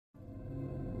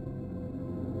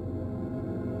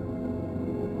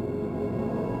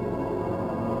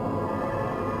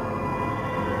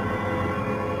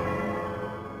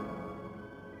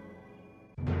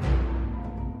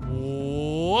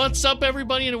What's up,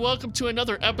 everybody, and welcome to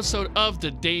another episode of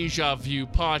the Deja Vu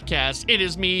podcast. It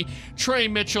is me, Trey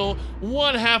Mitchell,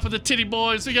 one half of the Titty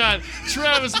Boys. We got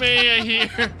Travis Maya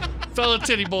here, fellow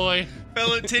Titty Boy.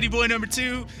 Fellow Titty Boy number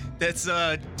 2. That's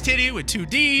Titty with 2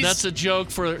 Ds. That's a joke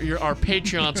for our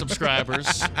Patreon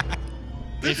subscribers.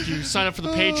 If you sign up for the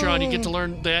Patreon, you get to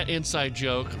learn that inside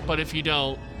joke. But if you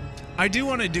don't, I do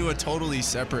want to do a totally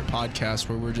separate podcast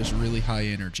where we're just really high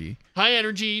energy. High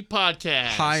energy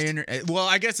podcast. Well,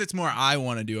 I guess it's more I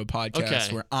want to do a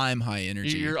podcast where I'm high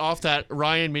energy. You're off that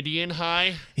Ryan Medellin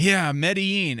high. Yeah,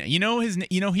 Medellin. You know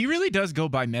he really does go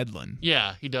by Medlin.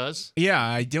 Yeah, he does. Yeah,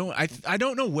 I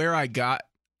don't know where I got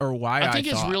or why I think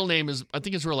his real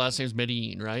last name is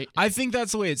Medellin, right? I think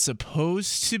that's the way it's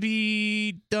supposed to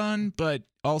be done, but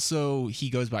also he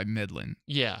goes by Medlin.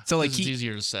 Yeah. So like it's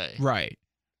easier to say. Right.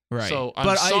 Right. So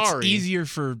I'm sorry. It's easier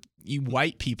for you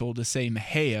white people to say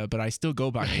Mejia, but I still go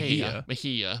by Mejia.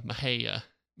 Mejia.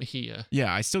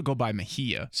 Yeah, I still go by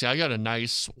Mejia. See, I got a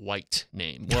nice white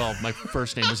name. Well, my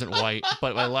first name isn't white,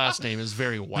 but my last name is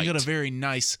very white. I got a very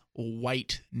nice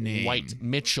white name. White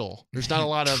Mitchell. There's not a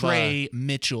lot of Trey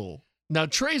Mitchell. Now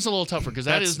Trey's a little tougher because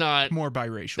that is not more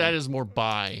biracial. That is more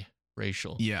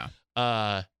biracial. Yeah.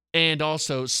 And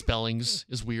also spellings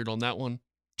is weird on that one.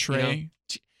 Trey. You know?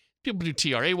 People do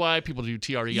T-R-A-Y. People do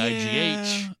T-R-E-I-G-H.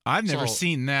 Yeah, I've never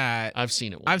seen that. I've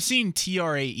seen it once. I've seen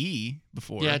T-R-A-E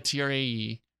before. Yeah,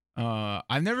 T-R-A-E.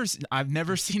 I've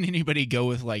never seen anybody go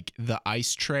with like the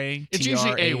ice tray. It's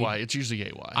usually A-Y. It's usually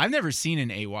A-Y. I've never seen an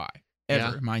A-Y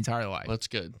ever my entire life. That's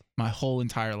good. My whole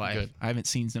entire life. Good. I haven't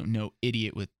seen no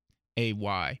idiot with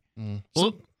A-Y.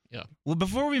 Well, yeah. Well,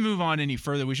 before we move on any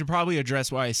further, we should probably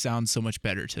address why I sound so much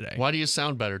better today. Why do you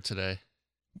sound better today?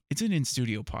 It's an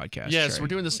in-studio podcast. Yes, Trey. We're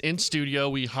doing this in studio.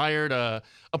 We hired a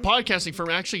podcasting firm.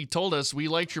 Actually, told us we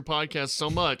liked your podcast so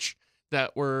much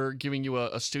that we're giving you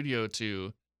a studio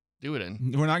to do it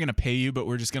in. We're not going to pay you, but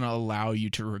we're just going to allow you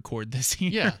to record this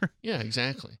here. Yeah,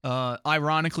 exactly.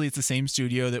 Ironically, it's the same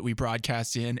studio that we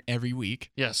broadcast in every week.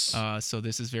 Yes. So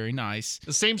this is very nice.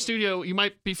 The same studio. You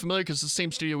might be familiar because it's the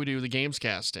same studio we do the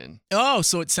Gamescast in. Oh,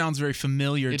 so it sounds very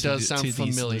familiar to familiar.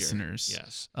 These listeners.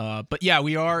 Yes. But yeah,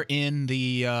 we are in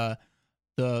the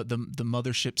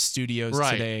mothership studios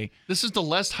today. This is the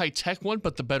less high-tech one,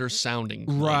 but the better sounding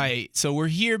one. Right. So we're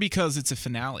here because it's a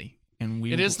finale. And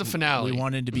it is the finale. We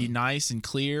wanted to be nice and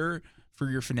clear for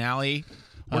your finale.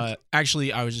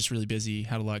 Actually, I was just really busy,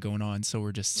 had a lot going on, so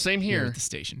we're just same here at the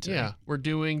station today. Yeah, we're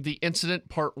doing The Incident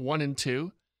Part 1 and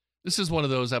 2. This is one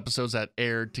of those episodes that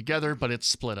aired together, but it's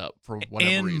split up for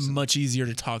whatever reason. And much easier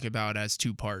to talk about as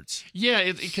 2 parts.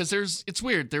 Yeah, because it's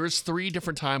weird. There is 3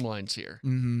 different timelines here.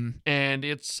 Mm-hmm. And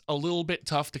it's a little bit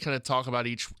tough to kind of talk about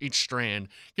each strand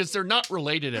because they're not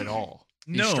related at all.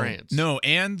 No,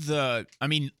 and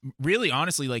really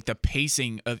honestly, like the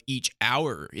pacing of each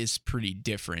hour is pretty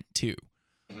different too.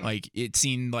 Like it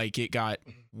seemed like it got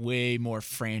way more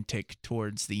frantic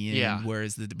towards the end,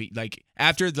 whereas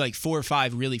after 4 or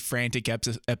 5 really frantic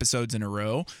episodes in a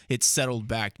row, it settled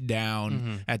back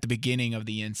down at the beginning of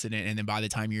the incident, and then by the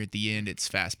time you're at the end, it's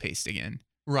fast paced again.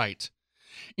 Right.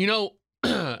 You know,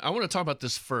 I want to talk about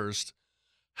this first.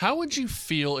 How would you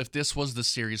feel if this was the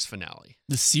series finale?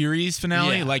 The series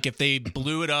finale? Yeah. Like if they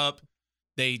blew it up,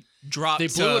 they dropped. They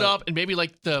blew it up, and maybe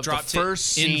like the first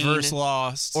scene, Inverse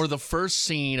Lost, or the first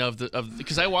scene of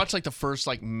because I watched like the first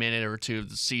minute or 2 of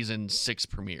the season 6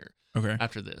 premiere. Okay.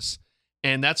 After this,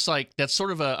 and that's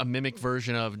sort of a mimic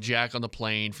version of Jack on the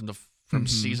plane from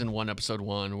season 1, episode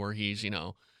 1, where he's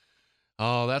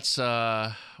what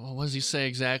does he say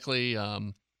exactly?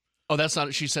 That's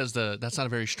not. She says that's not a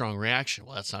very strong reaction.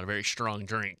 Well, that's not a very strong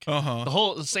drink.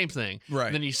 The same thing. Right.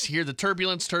 And then you hear the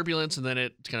turbulence, and then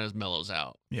it kind of mellows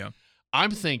out. Yeah.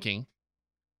 I'm thinking,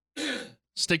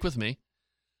 stick with me.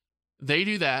 They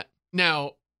do that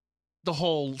now. The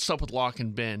whole stuff with Locke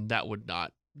and Ben, that would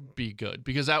not be good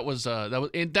because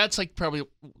and that's like probably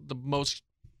the most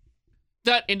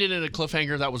that ended in a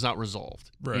cliffhanger that was not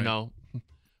resolved. Right.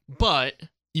 But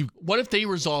what if they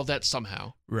resolve that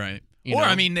somehow? Right.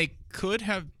 They could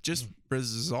have just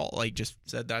just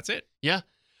said that's it. Yeah.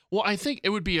 Well, I think it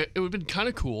would have been kind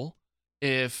of cool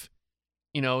if,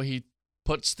 he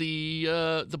puts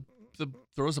the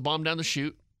throws the bomb down the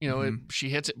chute. She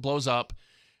hits it, blows up,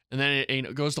 and then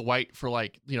it goes to white for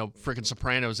freaking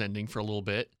Sopranos ending for a little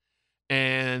bit,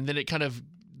 and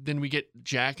then we get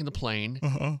Jack in the plane,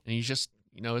 and he's just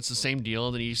it's the same deal.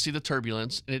 And then you see the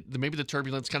turbulence, and maybe the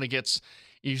turbulence kind of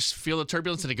you feel the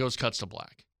turbulence, and it cuts to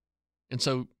black. And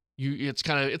so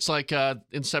it's like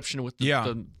Inception with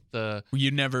the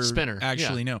you never spinner.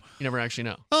 Actually know. You never actually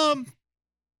know. I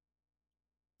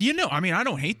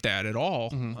don't hate that at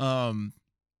all.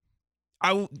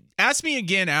 Ask me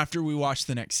again after we watch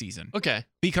the next season. Okay.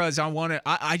 Because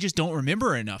I just don't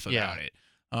remember enough about it.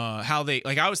 How they,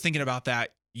 like, I was thinking about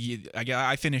that.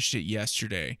 I finished it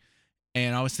yesterday,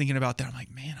 and I was thinking about that. I'm like,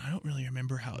 man, I don't really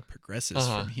remember how it progresses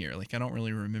from here. Like, I don't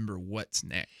really remember what's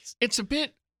next. It's a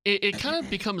bit, it kind of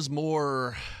becomes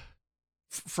more,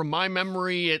 from my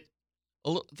memory,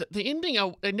 the ending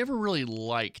I never really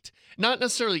liked. Not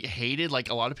necessarily hated like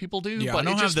a lot of people do, but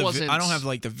it just wasn't. I don't have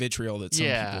like the vitriol that some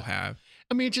people have.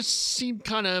 I mean, it just seemed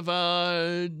kind of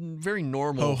very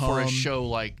normal for a show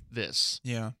like this.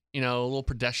 Yeah. You know, a little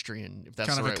pedestrian, if that's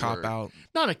kind the right word. Kind of a cop-out.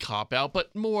 Not a cop-out,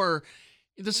 but more,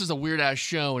 this is a weird-ass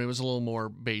show, and it was a little more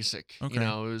basic. Okay. You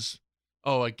know, it was,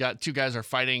 I got two guys are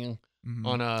fighting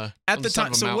on a At the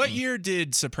time, so mountain. what year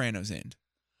did Sopranos end?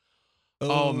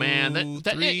 Oh, man.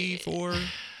 That 3, 4?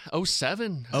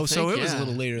 07. Oh, so it was a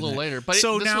little later. A little later. But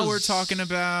so now we're talking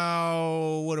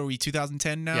about, what are we,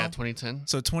 2010 now? Yeah, 2010.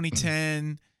 So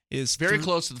 2010 is very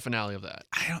close to the finale of that.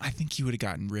 I think you would have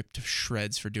gotten ripped to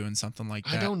shreds for doing something like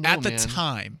that. I don't know, at the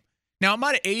time. Now, it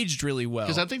might have aged really well.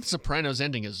 Because I think the Sopranos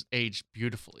ending is aged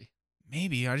beautifully.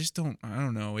 Maybe. I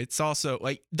don't know. It's also,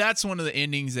 like, that's one of the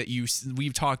endings that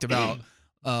we've talked about.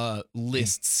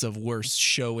 Lists of worst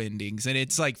show endings, and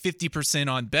it's like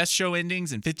 50% on best show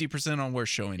endings and 50% on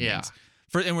worst show endings.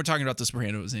 Yeah. And we're talking about the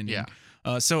Sopranos ending.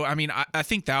 Yeah. So I mean, I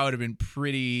think that would have been a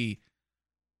pretty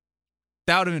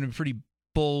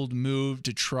bold move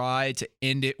to try to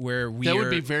end it where we that would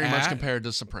be very much compared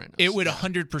to Sopranos. It would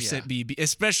 100% be,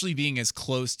 especially being as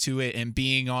close to it and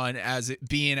being as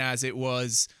it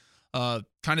was, kind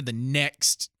of the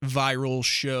next viral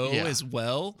show as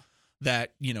well.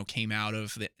 That, you know, came out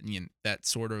of that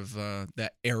sort of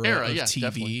that era of TV.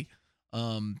 Definitely.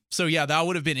 So yeah, that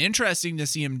would have been interesting to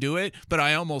see him do it, but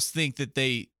I almost think that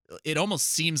it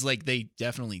almost seems like they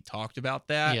definitely talked about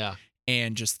that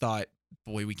and just thought,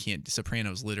 boy, we can't.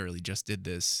 Sopranos literally just did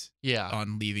this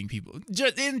on leaving people,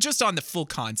 just on the full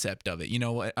concept of it. You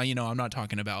know, I'm not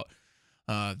talking about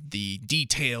the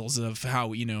details of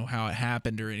how it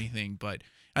happened or anything, but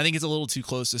I think it's a little too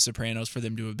close to Sopranos for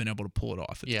them to have been able to pull it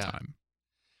off at the time.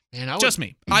 Man, just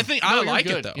me. I think I like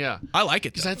it though. Yeah, I like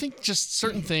it because I think just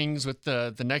certain things with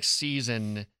the next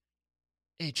season,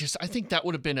 I think that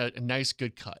would have been a nice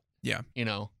good cut. Yeah, you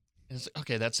know, it's,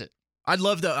 okay, that's it. I'd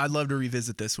love to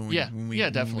revisit this when we definitely.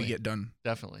 when we get done.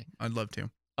 Definitely, I'd love to.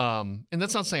 And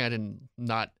that's not saying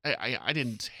I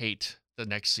didn't hate the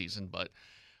next season, but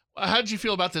how did you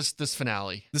feel about this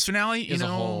finale? This finale, as a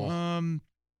whole?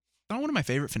 Not one of my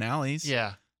favorite finales.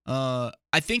 Yeah.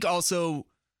 I think also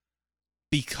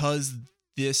because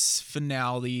this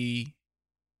finale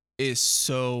is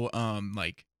so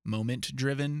like moment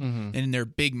driven, and they're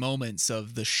big moments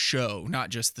of the show, not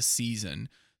just the season.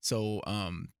 So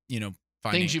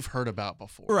things you've heard about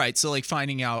before. Right. So like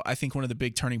finding out, I think one of the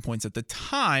big turning points at the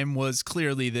time was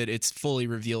clearly that it's fully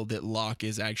revealed that Locke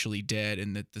is actually dead,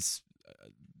 and that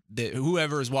that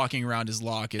whoever is walking around as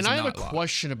Locke is not Locke. And I have a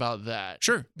question about that.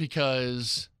 Sure.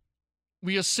 Because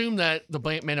we assume that the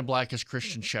Man in Black is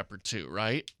Christian Shepherd too,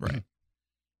 right? Right.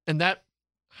 And that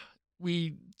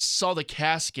we saw the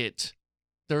casket.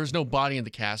 There was no body in the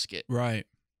casket. Right.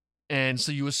 And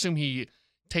so you assume he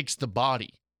takes the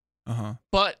body. Uh-huh.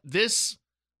 But this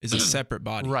is a separate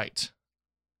body. Right.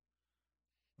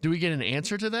 Do we get an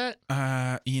answer to that?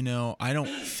 I don't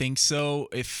think so.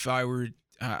 If I were,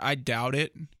 I doubt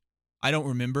it. I don't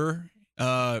remember.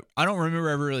 I don't remember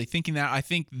ever really thinking that. I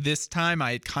think this time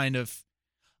I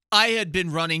had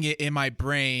been running it in my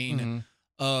brain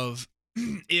of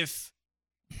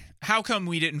how come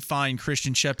we didn't find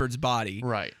Christian Shepherd's body?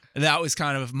 Right. That was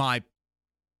kind of my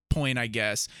point, I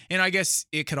guess. And I guess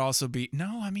it could also be,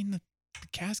 no, I mean, the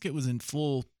casket was in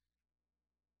full,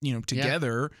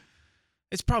 together. Yeah.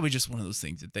 It's probably just one of those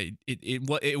things that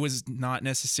it was not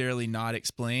necessarily not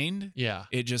explained. Yeah.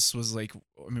 It just was like,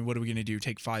 I mean, what are we going to do?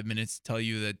 Take 5 minutes to tell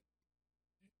you that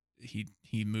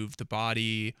he moved the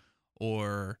body,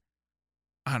 or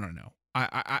I don't know.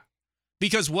 I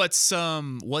because what's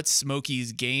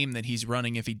Smokey's game that he's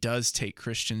running if he does take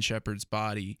Christian Shepherd's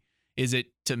body? Is it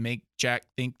to make Jack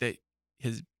think that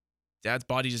his dad's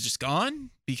body is just gone?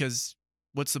 Because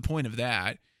what's the point of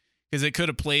that? Because it could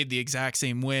have played the exact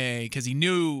same way, because he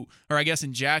knew, or I guess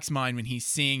in Jack's mind, when he's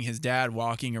seeing his dad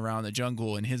walking around the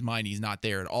jungle, in his mind, he's not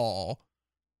there at all.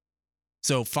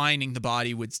 So finding the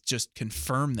body would just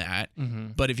confirm that. Mm-hmm.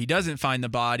 But if he doesn't find the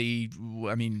body,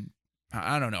 I mean,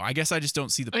 I don't know. I guess I just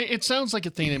don't see the... It sounds like a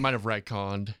thing they might have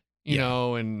retconned, you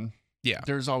know, and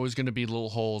there's always going to be little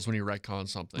holes when you retcon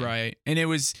something. Right. And it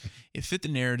fit the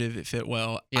narrative. It fit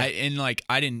well. Yeah.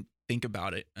 I didn't think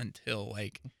about it until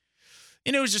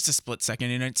And it was just a split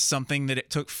second, and it's something that it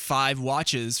took 5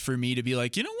 watches for me to be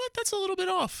like, you know what, that's a little bit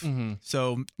off. Mm-hmm.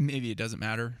 So maybe it doesn't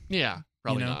matter. Yeah,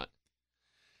 probably You know? not.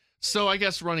 So I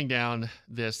guess running down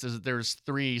there's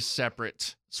 3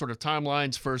 separate sort of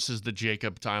timelines. First is the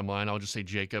Jacob timeline. I'll just say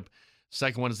Jacob.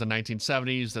 Second one is the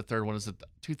 1970s. The third one is the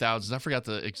 2000s. I forgot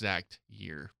the exact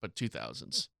year, but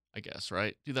 2000s, I guess,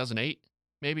 right? 2008,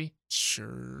 maybe?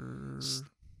 Sure.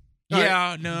 All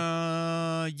Yeah,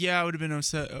 no. Yeah, it would have been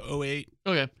 08.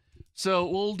 Okay. So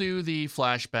we'll do the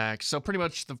flashback. So pretty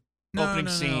much the opening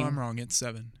scene. No, I'm wrong. It's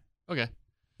 7. Okay.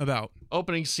 About.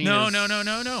 Opening scene No.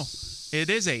 is... It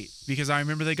is 8 because I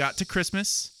remember they got to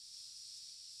Christmas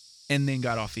and then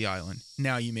got off the island.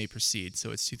 Now you may proceed.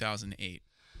 So it's 2008.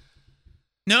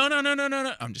 No.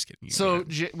 I'm just kidding. So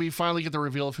we finally get the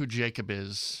reveal of who Jacob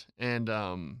is, and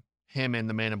him and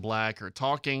the Man in Black are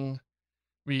talking.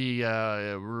 We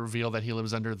reveal that he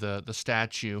lives under the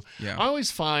statue. Yeah. I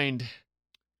always find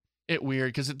it weird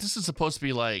because this is supposed to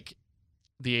be like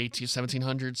the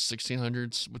 1700s,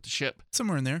 1600s with the ship.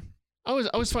 Somewhere in there. I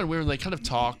always find it weird when they kind of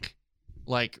talk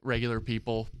like regular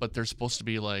people, but they're supposed to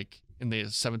be like in the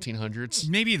 1700s.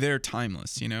 Maybe they're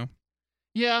timeless, you know?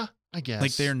 Yeah, I guess.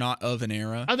 Like they're not of an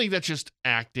era. I think that's just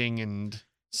acting and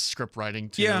script writing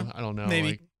too. Yeah, I don't know. maybe.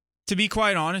 Like, To be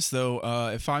quite honest, though,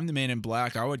 if I'm the Man in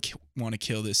Black, I would want to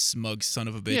kill this smug son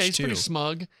of a bitch, yeah, he's too. pretty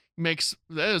smug.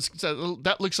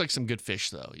 That looks like some good fish,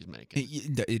 though, he's making.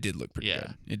 It did look pretty Yeah.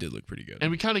 good. It did look pretty good.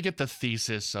 And we kind of get the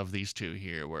thesis of these two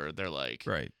here, where they're like,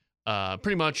 right.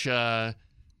 pretty much, Man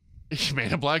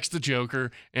in Black's the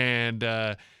Joker,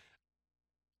 and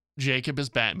Jacob is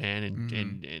Batman, and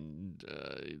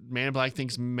Man in Black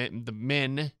thinks the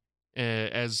men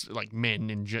as like men,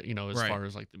 and as Right. far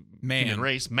as like the Man. human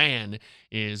race, man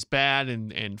is bad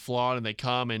and flawed, and they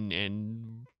come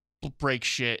and break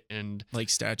shit and Like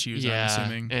statues, yeah, I'm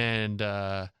assuming.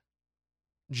 and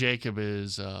Jacob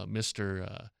is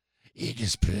Mr. He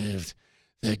just proved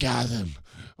that Gotham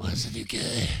wasn't any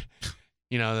good.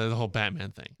 The whole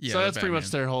Batman thing. Yeah, So the that's pretty much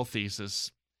Batman. their whole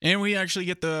thesis. And we actually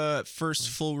get the first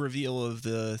full reveal of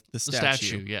the statue.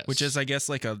 statue, yes. Which is, I guess,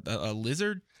 like a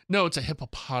lizard. No, it's a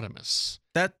hippopotamus.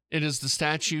 That It is the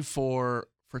statue for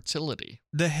fertility.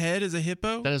 the head is a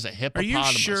hippo? That is a Are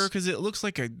hippopotamus. you sure? Because it looks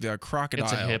like a crocodile.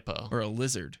 It's a hippo. Or a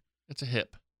lizard. It's a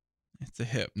hip. It's a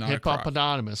hip, not a croc.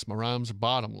 Hippopotamus. My rhymes are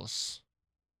bottomless.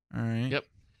 All right. Yep.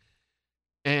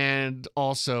 And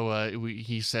also,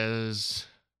 he says,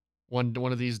 one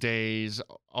of these days,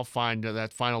 I'll find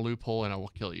that final loophole and I will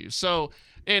kill you. So,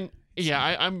 and yeah,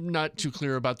 I'm not too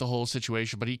clear about the whole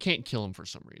situation, but he can't kill him for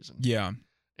some reason. Yeah.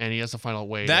 And he has to find a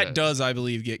way. That does, I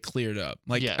believe, get cleared up.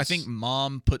 Like, I Yes. think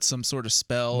Mom put some sort of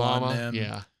spell Mama, on them.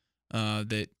 yeah.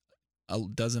 That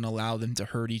doesn't allow them to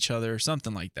hurt each other or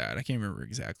something like that. I can't remember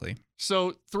exactly.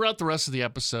 So throughout the rest of the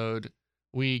episode,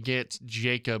 we get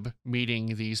Jacob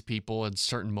meeting these people in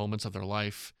certain moments of their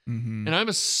life. Mm-hmm. And I'm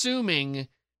assuming,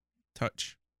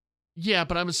 Touch. yeah,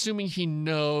 but I'm assuming he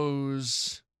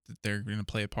knows, That they're going to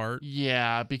play a part.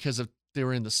 yeah, because they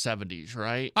were in the 70s,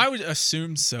 right? I would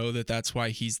assume so, that's why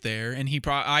he's there. And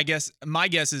I guess, my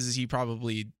guess is he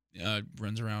probably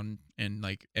runs around and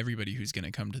like everybody who's going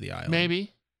to come to the island.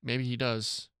 Maybe he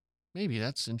does. Maybe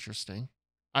that's interesting.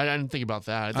 I didn't think about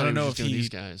that. I thought don't he was know just if doing he- these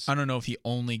guys. I don't know if he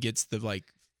only gets the like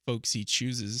folks he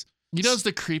chooses. He does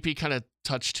the creepy kind of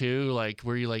touch too, like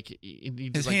where you like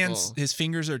he His like, hands, oh. his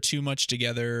fingers are too much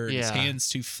together. His Yeah. hands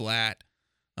too flat.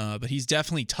 But he's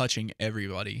definitely touching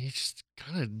everybody. He's just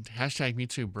kind of hashtag me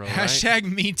too, bro. Hashtag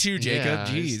me too, Jacob. Yeah,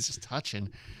 he's Jeez. just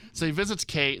touching. So he visits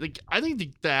Kate. Like I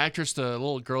think the actress, the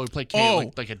little girl who played Kate,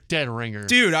 Oh. like a dead ringer.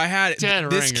 Dude, I had Dead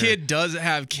this ringer. kid does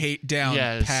have Kate down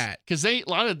pat. Because a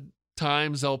lot of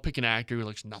times they'll pick an actor who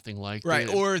looks nothing like Right.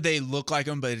 it. Or they look like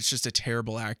him, but it's just a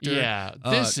terrible actor. yeah,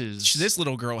 This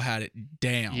little girl had it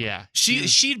down. yeah.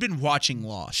 She'd been watching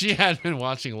Lost. She had been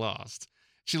watching Lost.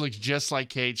 She looks just like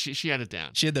Kate. She had it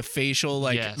down. She had the facial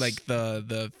Yes. like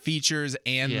the features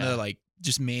and Yeah. the like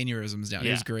just mannerisms down. It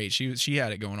Yeah. was great. She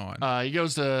had it going on. He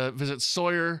goes to visit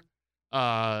Sawyer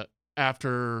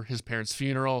after his parents'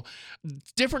 funeral.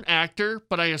 Different actor,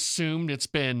 but I assumed it's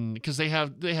been because they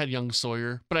had young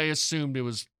Sawyer, but I assumed it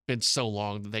was been so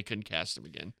long that they couldn't cast him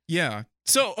again. Yeah.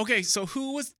 So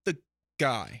who was the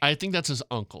guy? I think that's his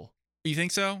uncle. You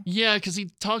think so? Yeah, because he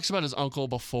talks about his uncle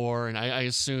before, and I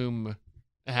assume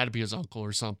it had to be his uncle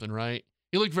or something, right?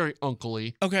 He looked very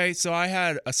uncle-y. Okay, so I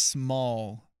had a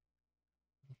small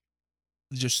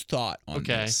just thought on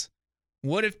Okay. this.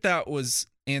 What if that was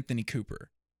Anthony Cooper?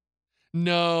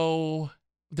 No,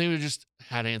 they would just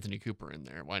had Anthony Cooper in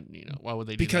there. Why would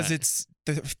they do Because that? it's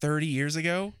 30 years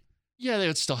ago? Yeah, they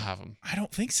would still have him. I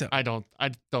don't think so. I don't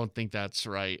think that's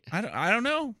right. I don't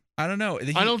know. I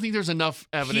don't think there's enough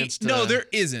evidence. No, there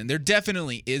isn't. There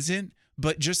definitely isn't.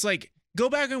 But just like go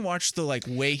back and watch the like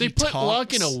way they he put talks.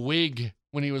 Luck in a wig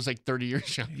when he was like 30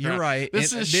 years younger. You're right.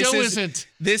 This show isn't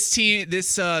this team.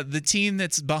 The team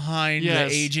that's behind the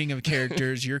aging of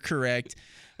characters. You're correct.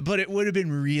 But it would have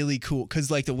been really cool because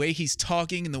like the way he's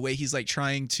talking and the way he's like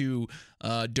trying to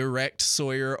direct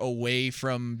Sawyer away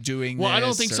from doing. Well, this I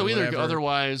don't think so either. whatever.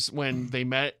 Otherwise, when they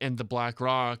met in the Black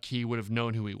Rock, he would have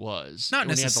known who he was. Not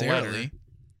necessarily.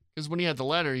 Because when he had the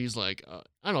letter, he's like,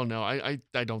 I don't know. I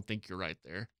don't think you're right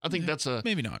there. I think that's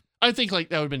maybe not. I think like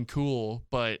that would have been cool,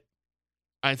 but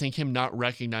I think him not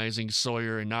recognizing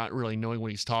Sawyer and not really knowing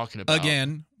what he's talking about.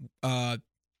 Again,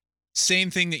 same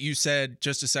thing that you said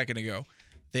just a second ago.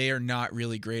 They are not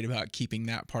really great about keeping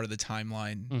that part of the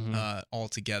timeline all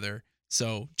together.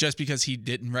 So just because he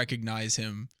didn't recognize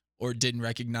him or didn't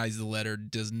recognize the letter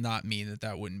does not mean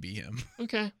that wouldn't be him.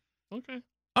 Okay.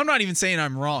 I'm not even saying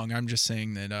I'm wrong. I'm just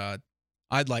saying that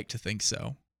I'd like to think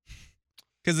so.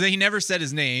 Because he never said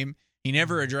his name. He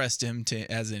never addressed him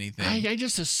as anything. I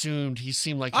just assumed he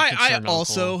seemed like a I concerned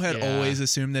also uncle. had always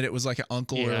assumed that it was like an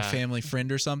uncle or a family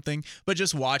friend or something. But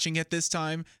just watching it this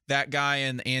time, that guy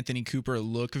and Anthony Cooper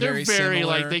look very similar. They're very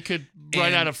like they could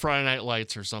right out of Friday Night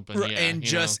Lights or something.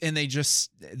 Yeah, and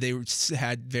they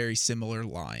had very similar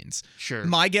lines. Sure.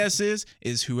 My guess is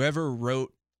whoever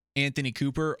wrote Anthony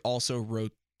Cooper also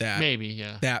wrote that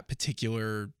that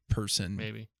particular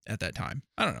person at that time.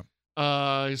 I don't know.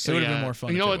 So it would have been more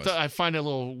fun. You know what? I find it a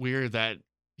little weird that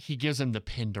he gives him the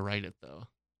pen to write it though.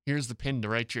 Here's the pen to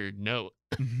write your note.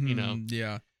 You know.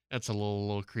 Yeah. That's a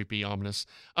little creepy, ominous.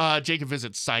 Jacob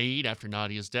visits Saeed after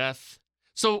Nadia's death.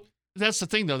 So that's the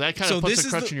thing though. That kind of puts a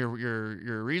crutch in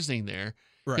your reasoning there.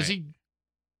 Right. Because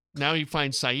he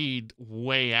finds Saeed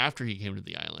way after he came to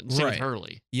the island. Same with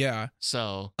Hurley. Yeah.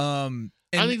 So I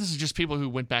think this is just people who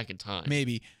went back in time.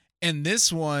 Maybe. And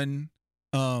this one,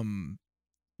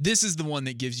 this is the one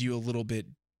that gives you a little bit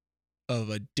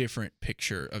of a different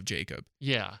picture of Jacob.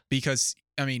 Yeah. Because,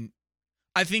 I mean,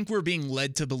 I think we're being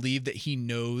led to believe that he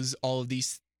knows all of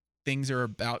these things are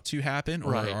about to happen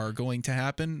or are going to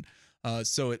happen.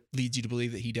 So it leads you to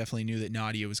believe that he definitely knew that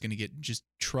Nadia was going to get just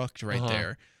trucked right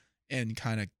there and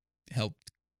kind of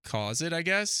helped cause it, I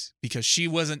guess, because she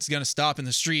wasn't going to stop in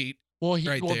the street. Well,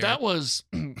 that was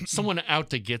someone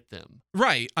out to get them.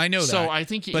 Right, I know that. So I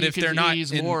think but if they're not,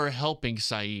 he's more helping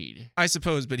Saeed. I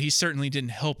suppose, but he certainly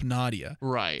didn't help Nadia.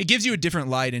 Right. It gives you a different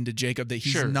light into Jacob that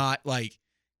he's not like,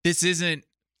 this isn't.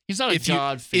 He's not a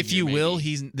god figure. If you will,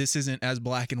 this isn't as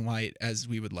black and white as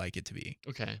we would like it to be.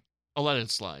 Okay, I'll let it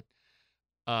slide.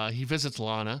 He visits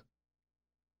Lana,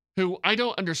 who I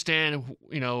don't understand.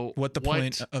 You know what the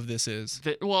point of this is.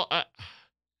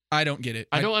 I don't get it.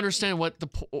 I don't understand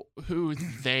who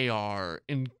they are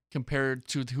in compared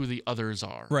to who the others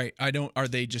are. Right. Are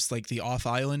they just like the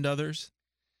off-island others?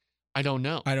 I don't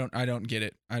know. I don't get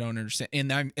it. I don't understand.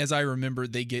 And as I remember,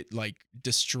 they get like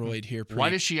destroyed here. Why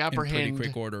does she apprehend? In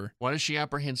pretty quick order. Why does she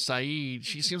apprehend Saeed?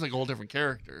 She seems like a whole different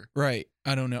character. Right.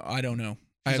 I don't know.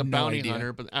 She's a bounty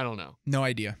hunter, but I don't know. No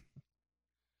idea.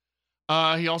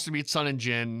 He also meets Sun and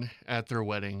Jin at their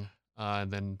wedding.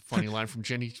 And then funny line from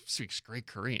Jin, he speaks great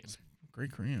Korean.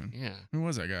 Great Korean? Yeah. Who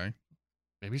was that guy?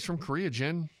 Maybe he's from Korea,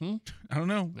 Jin. I don't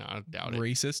know. No, I doubt it.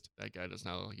 Racist? That guy does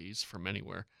not look like he's from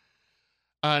anywhere.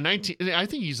 I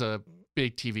think he's a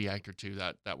big TV actor too,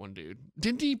 that one dude.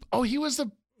 Didn't he? Oh, he was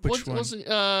the... Which one?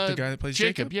 The guy that plays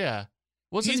Jacob? Yeah.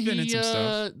 Wasn't he's been in some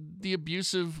stuff. The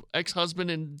abusive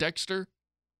ex-husband in Dexter?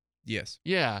 Yes.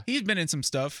 Yeah. He's been in some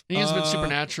stuff. He's been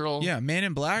Supernatural. Yeah, Man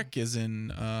in Black is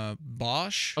in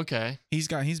Bosch. Okay. He's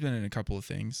been in a couple of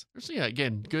things. So yeah,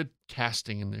 again, good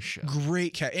casting in this show.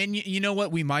 Great cast. And you know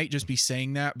what? We might just be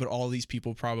saying that, but all these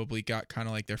people probably got kind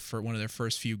of like one of their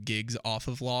first few gigs off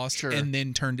of Lost and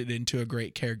then turned it into a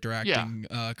great character acting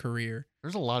career.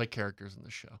 There's a lot of characters in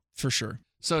this show. For sure.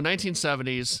 So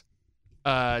 1970s,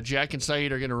 Jack and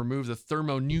Saeed are going to remove the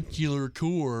thermonuclear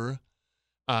core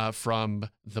from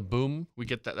the boom. We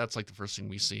get that. That's like the first thing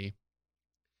we see.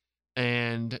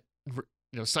 And,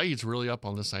 Saeed's really up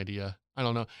on this idea. I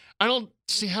don't know. I don't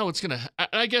see how it's going to...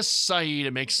 I guess Saeed,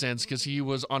 it makes sense because he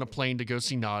was on a plane to go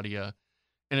see Nadia.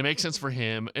 And it makes sense for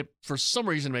him. For some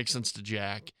reason, it makes sense to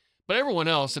Jack. But everyone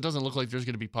else, it doesn't look like there's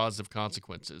going to be positive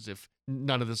consequences if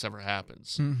none of this ever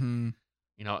happens. Mm-hmm.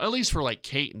 At least for like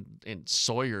Kate and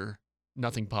Sawyer,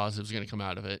 nothing positive is going to come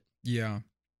out of it. Yeah.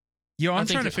 I'm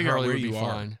trying to figure out where you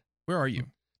are. Where are you?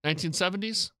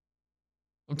 1970s?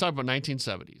 I'm talking about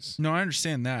 1970s. No, I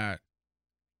understand that.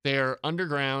 They're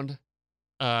underground,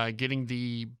 getting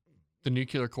the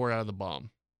nuclear core out of the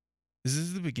bomb. Is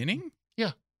this the beginning?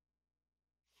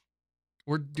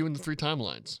 We're doing the 3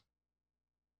 timelines.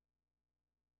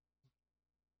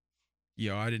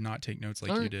 Yo, I did not take notes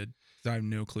like All you right. did. 'Cause I have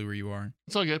no clue where you are.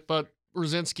 It's all good, but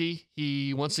Rosinski,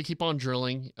 he wants to keep on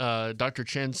drilling. Dr.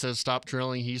 Chen says stop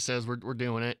drilling. He says we're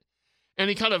doing it, and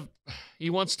he kind of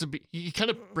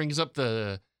brings up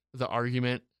the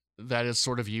argument that is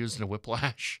sort of used in a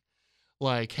Whiplash,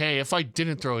 like, hey, if I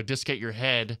didn't throw a disc at your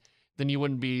head, then you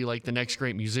wouldn't be like the next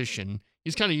great musician.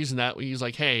 He's kind of using that. He's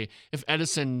like, hey, if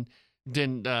Edison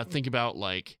didn't think about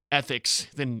like ethics,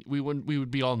 then we would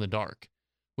be all in the dark,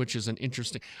 which is an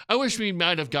interesting. I wish we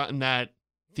might have gotten that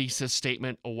thesis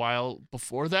statement a while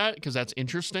before that, because that's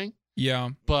interesting. Yeah.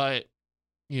 But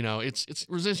it's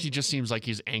Rosinski just seems like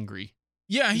he's angry.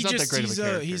 Yeah, He's not that great of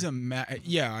a he's character. a mad.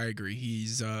 Yeah, I agree.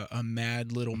 He's a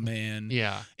mad little man.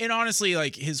 Yeah. And honestly,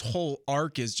 like his whole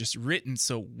arc is just written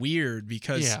so weird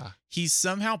because Yeah. he's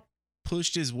somehow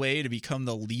pushed his way to become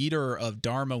the leader of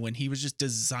Dharma when he was just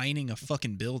designing a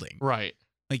fucking building. Right.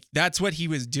 Like that's what he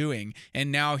was doing,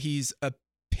 and now he's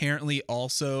apparently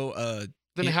also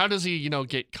Then how does he,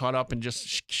 get caught up in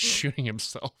just shooting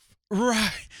himself?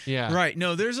 right. Yeah. Right.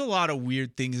 No, there's a lot of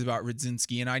weird things about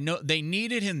Radzinski, and I know they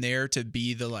needed him there to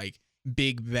be the like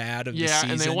big bad of the season.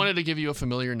 Yeah, and they wanted to give you a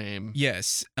familiar name.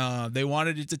 Yes. They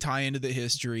wanted it to tie into the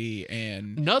history,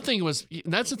 and Nothing was.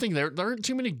 That's the thing. There aren't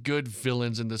too many good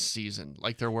villains in this season,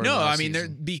 like there were. no, last I mean they're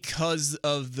season. because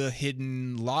of the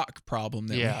hidden lock problem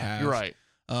that we have. You're right.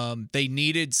 They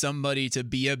needed somebody to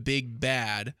be a big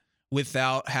bad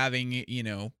without having,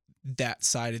 that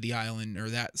side of the island or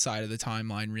that side of the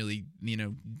timeline really,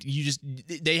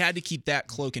 they had to keep that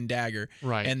cloak and dagger.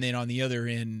 Right. And then on the other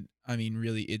end, I mean,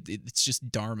 really, it's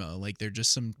just Dharma. Like they're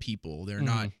just some people. They're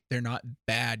not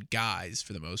bad guys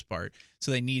for the most part. So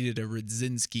they needed a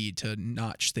Radzinski to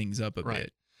notch things up a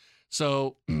bit.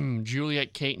 So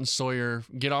Juliet, Kate, and Sawyer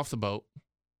get off the boat.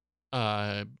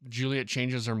 Juliet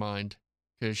changes her mind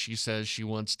because she says she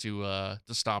wants to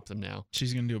stop them now.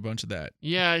 She's gonna do a bunch of that.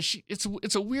 Yeah,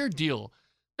 it's a weird deal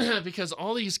because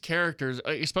all these characters,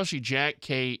 especially Jack,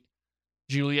 Kate,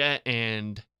 Juliet,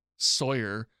 and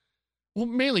Sawyer, well,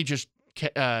 mainly just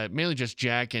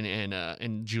Jack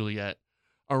and Juliet,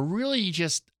 are really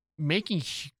just making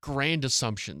grand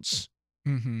assumptions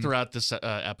Mm-hmm. throughout this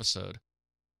episode.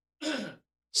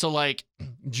 So like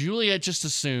Juliet just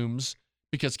assumes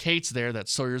because Kate's there that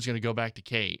Sawyer's going to go back to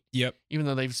Kate, Yep. even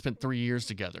though they've spent 3 years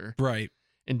together. Right.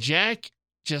 And Jack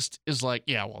just is like,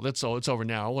 yeah, well, it's over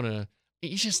now. I want to.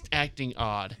 He's just acting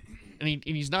odd, and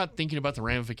he's not thinking about the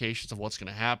ramifications of what's going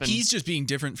to happen. He's just being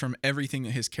different from everything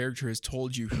that his character has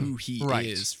told you who he Right.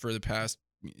 is for the past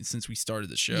since we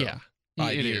started the show. yeah,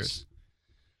 5 it years. is.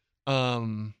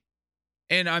 And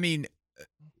I mean,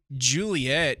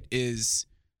 Juliet is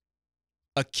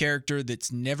a character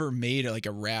that's never made like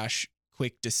a rash,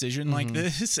 quick decision like Mhm.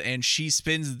 this, and she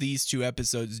spends these 2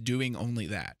 episodes doing only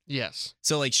that. Yes.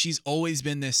 So like she's always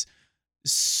been this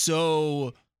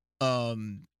so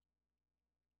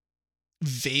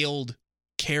veiled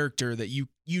character that you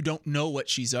don't know what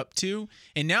she's up to,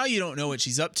 and now you don't know what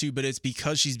she's up to, but it's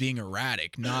because she's being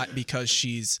erratic, not because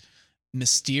she's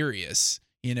mysterious.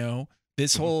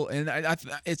 This whole, and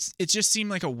it just seemed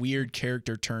like a weird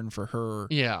character turn for her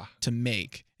Yeah. to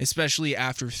make, especially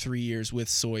after 3 years with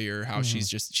Sawyer. How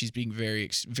she's being very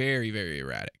very very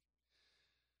erratic.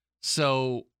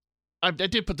 So I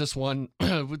did put this one.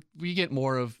 We get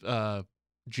more of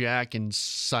Jack and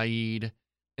Saeed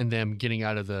and them getting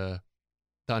out of the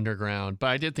underground, but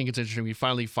I did think it's interesting. We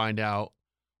finally find out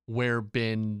where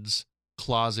Ben's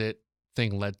closet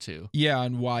thing led to. Yeah,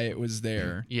 and why it was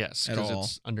there. Yes, At because all.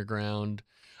 it's underground.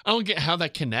 I don't get how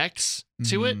that connects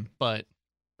to it, but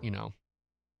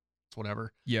it's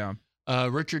whatever. Yeah.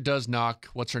 Richard does knock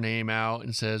what's her name out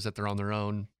and says that they're on their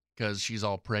own because she's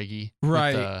all preggy.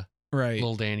 Right. With, Right.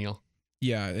 little Daniel.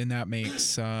 Yeah, and that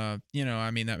makes that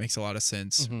makes a lot of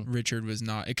sense. Mhm. Richard was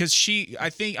not, because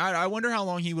I wonder how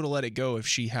long he would have let it go if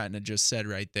she hadn't have just said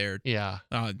right there, Yeah.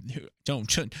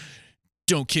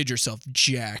 don't kid yourself,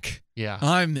 Jack. Yeah.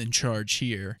 I'm in charge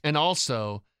here. And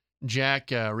also, Jack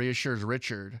reassures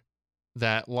Richard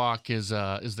that Locke is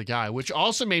the guy, which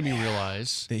also made me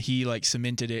realize. That he like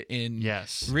cemented it in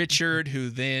Yes. Richard, who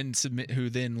then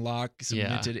Locke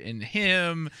cemented it in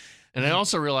him. And I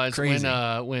also realized Crazy.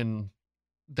 when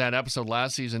that episode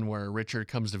last season where Richard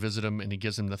comes to visit him and he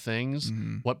gives him the things,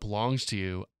 Mhm. what belongs to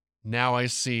you? Now I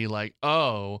see like,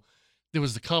 oh, there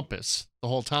was the compass the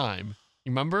whole time.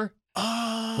 You remember?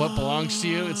 What belongs to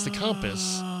you? It's the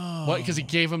compass. What? Because he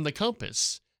gave him the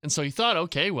compass. And so he thought,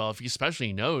 okay, well, if he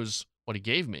especially knows what he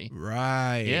gave me.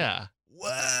 Right. Yeah.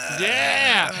 Whoa.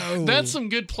 Yeah, that's some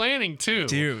good planning too,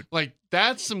 dude. Like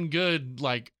that's some good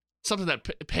like something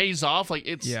that pays off. Like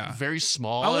it's very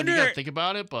small. I wonder, you gotta think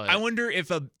about it, but I wonder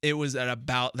if it was at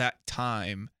about that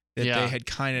time that they had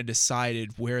kind of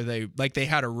decided where they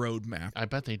had a roadmap. I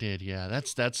bet they did. Yeah,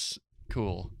 that's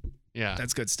cool. Yeah,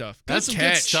 that's good stuff. That's some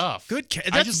good stuff. Good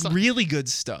catch. That's really good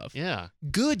stuff. Yeah,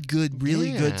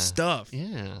 really good stuff.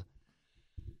 Yeah.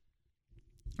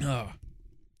 Oh,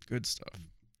 good stuff.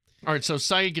 All right, so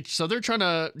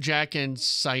Jack and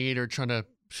Sayid are trying to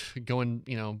go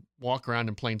and, walk around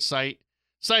in plain sight.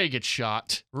 Sayid gets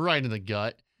shot right in the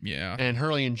gut. Yeah. And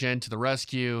Hurley and Jen to the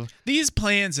rescue. These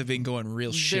plans have been going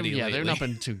real shitty lately. They're not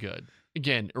been too good.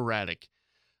 Again, erratic.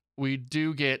 We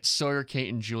do get Sawyer,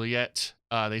 Kate, and Juliet.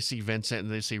 They see Vincent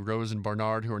and they see Rose and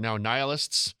Bernard, who are now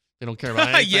nihilists. They don't care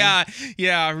about anything.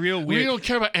 yeah, real weird. We don't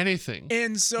care about anything.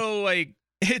 And so, like,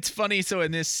 it's funny. So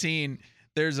in this scene,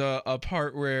 there's a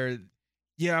part where,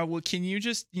 can you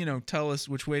just, tell us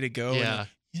which way to go? Yeah.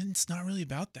 And it's not really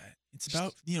about that. It's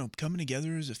about, coming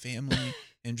together as a family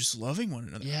and just loving one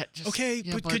another. Yeah.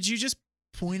 But could you just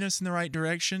point us in the right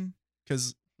direction?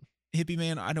 Because, hippie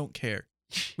man, I don't care.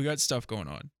 We got stuff going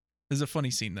on. This is a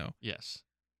funny scene, though. Yes.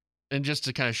 And just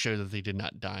to kind of show that they did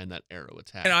not die in that arrow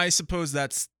attack. And I suppose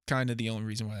that's kind of the only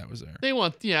reason why that was there. They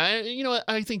want,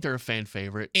 I think they're a fan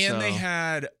favorite. And they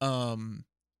had,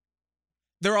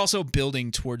 they're also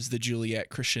building towards the Juliet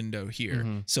crescendo here.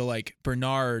 Mm-hmm. So, like,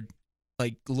 Bernard,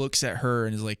 like, looks at her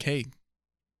and is like, hey,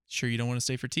 sure you don't want to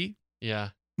stay for tea? Yeah.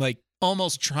 Like,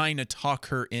 almost trying to talk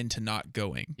her into not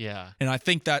going. Yeah. And I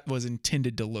think that was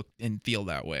intended to look and feel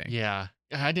that way. Yeah.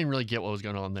 I didn't really get what was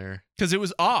going on there. Because it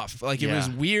was off. Like, it was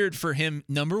weird for him,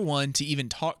 number one, to even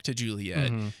talk to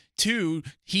Juliet. Mm-hmm. Two,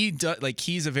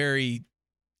 he's a very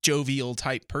jovial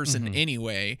type person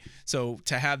anyway. So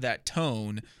to have that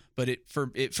tone, but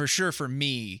for sure for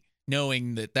me,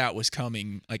 knowing that was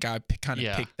coming, like I kind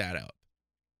of picked that up.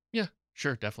 Yeah,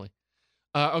 sure, definitely.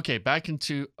 Okay, back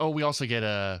into we also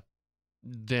get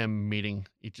them meeting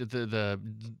the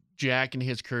Jack and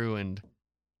his crew and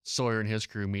Sawyer and his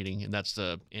crew meeting, and that's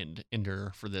the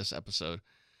ender for this episode.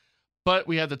 But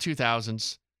we have the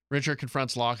 2000s. Richard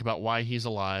confronts Locke about why he's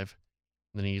alive.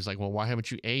 And then he's like, well, why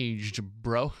haven't you aged,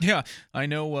 bro? Yeah, I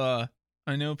know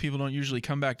people don't usually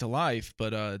come back to life,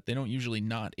 but they don't usually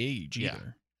not age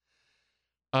either.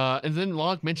 And then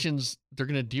Locke mentions they're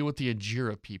going to deal with the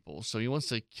Ajira people. So he wants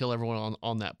to kill everyone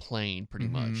on that plane, pretty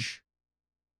much.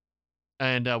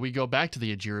 And we go back to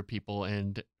the Ajira people,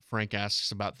 and Frank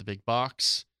asks about the big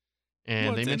box.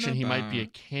 And they mention he might be a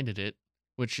candidate,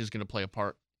 which is going to play a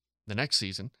part the next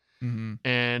season. Mm-hmm.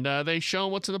 And they show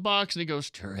him what's in the box, and he goes,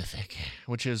 terrific.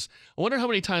 Which is, I wonder how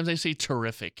many times they say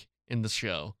terrific in the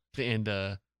show to end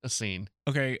a scene.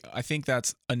 Okay, I think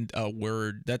that's a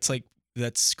word. That's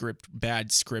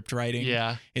bad script writing.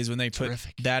 Yeah. Is when they put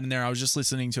terrific. That in there. I was just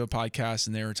listening to a podcast,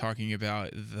 and they were talking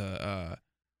about the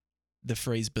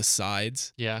phrase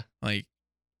besides. Yeah. Like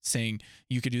saying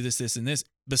you could do this, this, and this.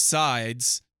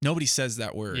 Besides, nobody says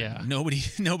that word. Yeah.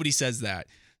 Nobody says that.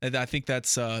 I think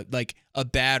that's like a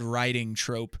bad writing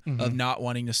trope of not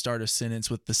wanting to start a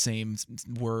sentence with the same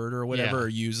word or whatever, or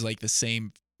use like the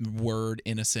same word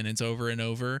in a sentence over and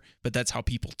over. But that's how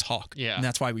people talk. Yeah. And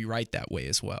that's why we write that way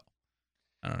as well.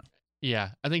 I don't know. Yeah.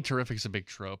 I think terrific is a big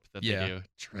trope that they do.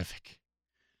 Terrific.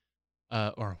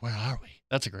 Or where are we?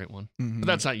 That's a great one. But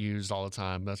that's not used all the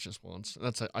time. That's just once.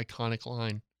 That's an iconic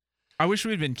line. I wish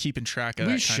we'd been keeping track of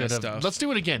that kind of stuff. Let's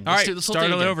do it again. All right, do this start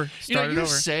it over. You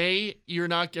say you're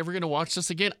not ever going to watch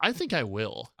this again. I think I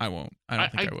will. I won't. I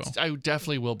don't think I will. I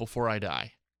definitely will before I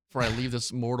die. Before I leave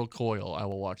this mortal coil, I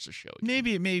will watch the show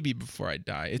again. Maybe before I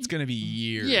die. It's going to be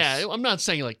years. Yeah, I'm not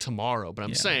saying like tomorrow, but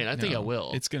I'm saying I think I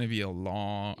will. It's going to be a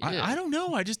long... Yeah. I don't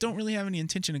know. I just don't really have any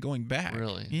intention of going back.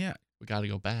 Really? Yeah. We got to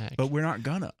go back. But we're not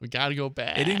gonna. We got to go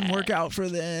back. It didn't work out for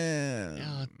them.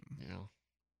 Yeah,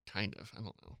 kind of. I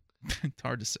don't know. It's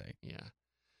hard to say. Yeah.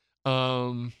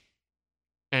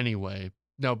 Anyway,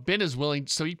 now Ben is willing.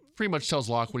 So he pretty much tells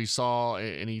Locke what he saw,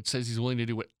 and he says he's willing to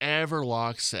do whatever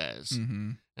Locke says.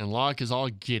 Mm-hmm. And Locke is all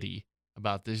giddy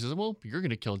about this. He says, "Well, you're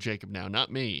going to kill Jacob now,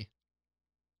 not me."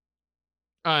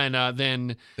 And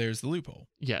then there's the loophole.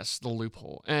 Yes, the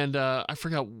loophole. And I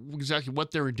forgot exactly what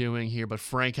they were doing here, but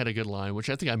Frank had a good line, which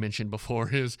I think I mentioned before,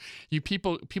 is you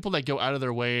people that go out of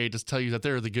their way to tell you that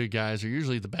they're the good guys are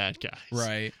usually the bad guys.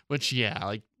 Right. Which,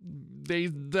 like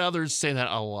the others say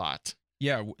that a lot.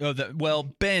 Yeah. Well,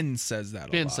 Ben says that a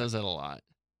lot. Ben says that a lot.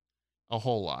 A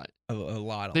whole lot. A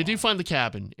lot. They do find the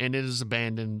cabin, and it is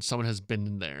abandoned. Someone has been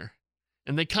in there.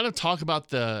 And they kind of talk about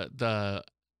the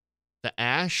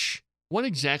ash what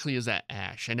exactly is that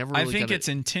ash? I never I really think got it's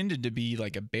intended to be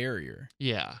like a barrier,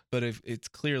 Yeah. but it's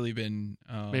clearly been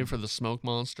Maybe for the smoke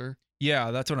monster.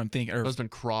 yeah, that's what I'm thinking. Or, It's been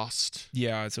crossed.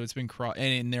 yeah, so it's been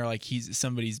and they're like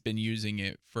somebody's been using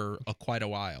it for quite a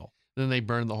while. Then they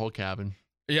burned the whole cabin.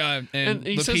 Yeah, and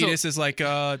he says Lapidus is like,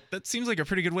 that seems like a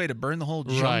pretty good way to burn the whole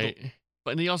jungle. Right.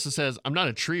 But and he also says, I'm not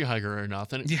a tree hugger or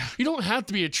nothing. Yeah. You don't have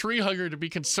to be a tree hugger to be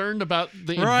concerned about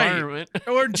the Right. environment.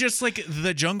 Or just like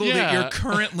the jungle that Yeah. you're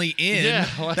currently in. Yeah,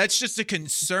 like- That's just a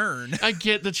concern. I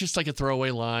get that's just like a throwaway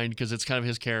line because it's kind of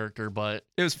his character, but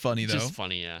It was funny it's though. just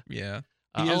funny, yeah. Yeah.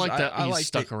 I He is- like that I he's liked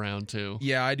stuck it. around too.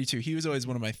 Yeah, I do too. He was always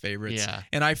one of my favorites. Yeah.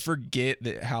 And I forget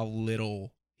that how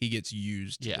little he gets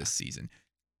used Yeah. this season.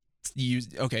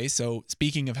 Okay, so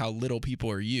speaking of how little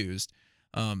people are used,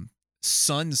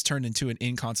 Sun's turned into an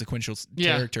inconsequential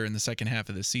Yeah. character in the second half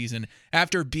of the season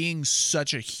after being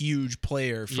such a huge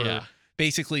player for Yeah.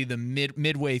 basically the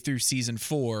midway through season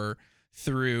 4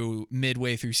 through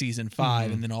midway through season 5,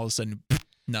 Mhm. and then all of a sudden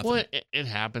nothing. Well, it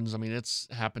happens. I mean, it's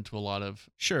happened to a lot of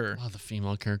Sure. the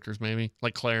female characters, maybe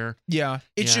like Claire. Yeah.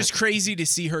 It's Yeah. just crazy to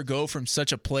see her go from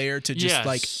such a player to just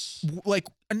Yes. like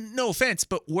no offense,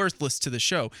 but worthless to the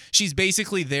show. She's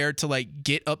basically there to like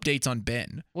get updates on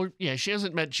Ben. Well, yeah, she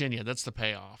hasn't met Jin yet. That's the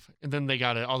payoff. And then they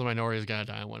got all the minorities got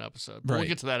to die in one episode. But we'll Right.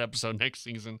 get to that episode next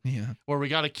season Yeah. where we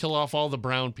got to kill off all the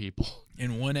brown people.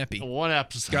 In one epi. One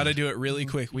episode. Got to do it really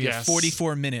quick. We have Yes.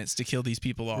 44 minutes to kill these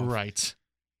people off. Right.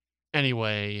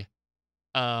 Anyway,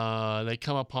 they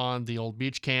come upon the old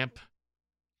beach camp.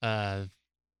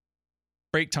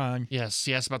 Break time. Yes,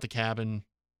 he asks about the cabin.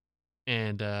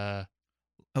 And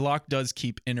Alok does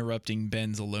keep interrupting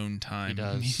Ben's alone time. He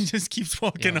does. He just keeps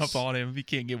walking Yes. up on him. He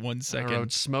can't get 1 I second.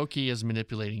 wrote Smokey is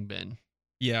manipulating Ben.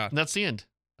 Yeah. And that's the end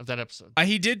of that episode.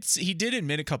 He did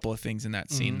admit a couple of things in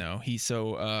that scene Mhm.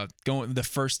 though. Going the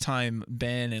first time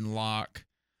Ben and Locke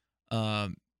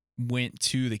went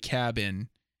to the cabin.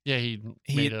 Yeah, he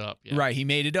made it up. Yeah. Right, he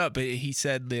made it up, but he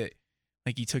said that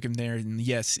like he took him there and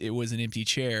yes, it was an empty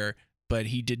chair, but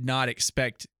he did not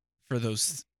expect for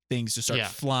those things to start Yeah.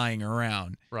 flying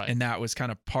around. Right. And that was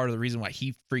kind of part of the reason why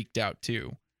he freaked out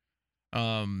too.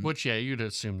 Which, yeah, you'd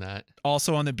assume that.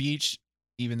 Also on the beach,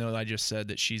 even though I just said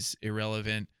that she's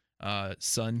irrelevant,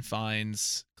 Sun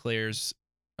finds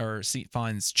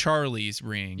finds Charlie's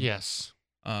ring. Yes.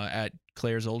 At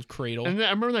Claire's old cradle. And I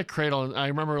remember that cradle. And I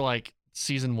remember like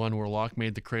season 1 where Locke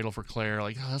made the cradle for Claire.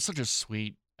 Like, oh, that's such a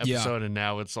sweet Yeah. episode. And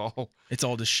now it's all. It's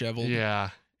all disheveled.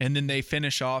 Yeah. And then they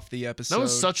finish off the episode. That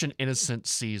was such an innocent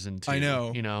season, too. I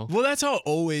know. You know? Well, that's how it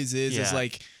always is. Is Yeah.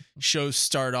 like shows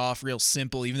start off real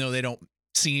simple, even though they don't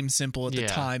seem simple at the Yeah.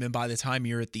 time, and by the time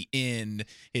you're at the end,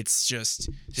 it's just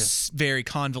very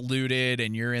convoluted,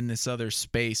 and you're in this other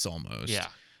space almost. Yeah.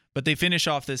 But they finish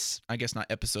off this, I guess not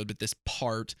episode, but this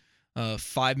part.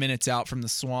 5 minutes out from the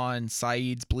Swan,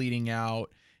 Saeed's bleeding out,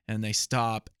 and they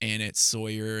stop, and it's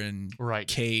Sawyer and Right.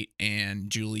 Kate and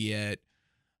Juliet,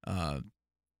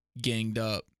 ganged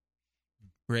up,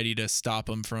 ready to stop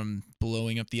them from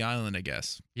blowing up the island, I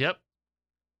guess. Yep.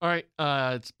 All right.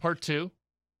 It's part 2.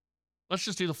 Let's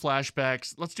just do the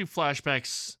flashbacks. Let's do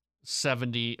flashbacks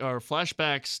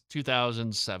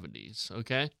 2070s.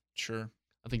 Okay. Sure.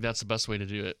 I think that's the best way to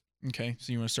do it. Okay,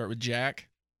 so you want to start with Jack?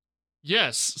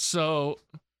 Yes. So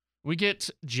we get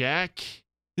Jack.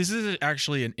 This is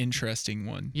actually an interesting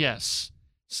one. Yes.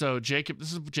 So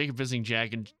this is Jacob visiting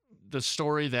Jack, and the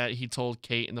story that he told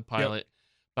Kate in the pilot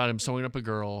about him sewing up a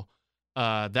girl.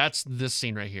 That's this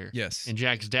scene right here. Yes. And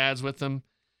Jack's dad's with him,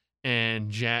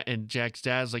 and Jack's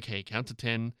dad's like, "Hey, count to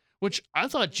 10." Which I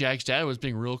thought Jack's dad was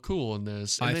being real cool in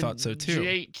this. And I then thought so,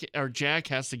 too. Jack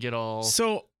has to get all.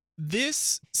 So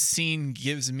this scene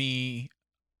gives me.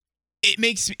 It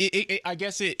makes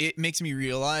it makes me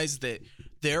realize that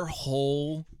their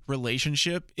whole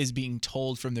relationship is being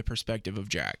told from the perspective of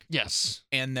Jack, Yes.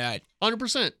 and that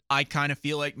 100%. I kind of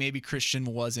feel like maybe Christian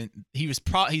wasn't. He's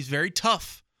very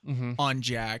tough Mm-hmm. on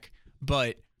Jack,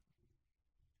 but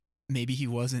maybe he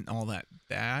wasn't all that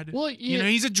bad. Well, you know,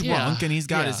 he's a drunk and he's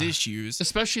got his yeah. issues.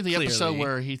 Especially the episode clearly.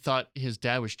 where he thought his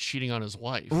dad was cheating on his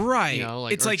wife. Right. You know,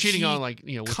 like, It's or like cheating he on, like,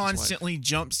 you know, with his wife. Constantly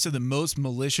jumps to the most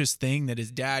malicious thing that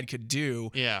his dad could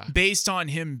do Yeah. based on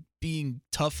him being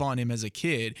tough on him as a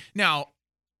kid. Now,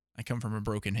 I come from a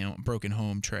broken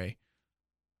home, Trey,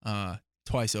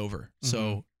 twice over.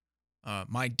 So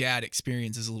my dad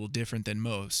experience is a little different than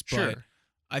most. But Sure.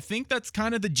 I think that's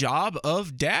kind of the job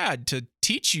of dad, to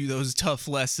teach you those tough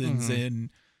lessons and,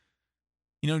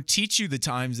 you know, teach you the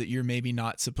times that you're maybe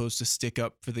not supposed to stick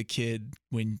up for the kid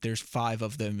when there's 5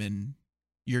 of them and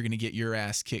you're going to get your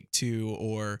ass kicked too,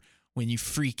 or when you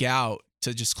freak out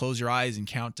to just close your eyes and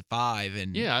count to 5.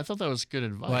 And Yeah, I thought that was good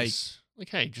advice. Like,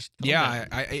 hey, just calm Yeah,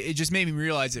 down. it just made me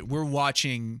realize that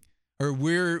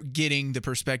we're getting the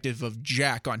perspective of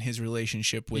Jack on his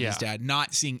relationship with his dad,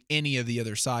 not seeing any of the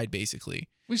other side, basically.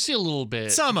 We see a little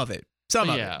bit. Some of it.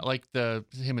 Yeah, like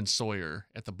him and Sawyer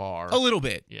at the bar. A little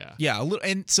bit. Yeah. Yeah, a little.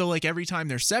 And so like every time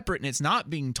they're separate and it's not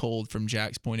being told from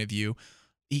Jack's point of view,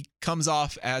 he comes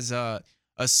off as a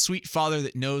sweet father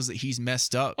that knows that he's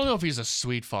messed up. I don't know if he's a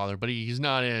sweet father, but he's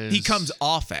not as... He comes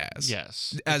off as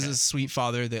a sweet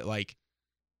father that like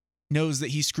knows that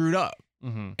he screwed up.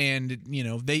 Mm-hmm. And,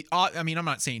 I mean, I'm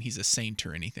not saying he's a saint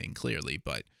or anything, clearly,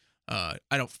 but I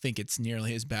don't think it's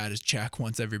nearly as bad as Jack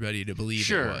wants everybody to believe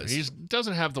it was. He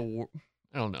doesn't have the...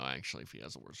 I don't know, actually, if he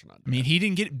has the worst or not. I mean, he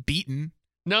didn't get beaten.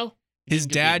 No. His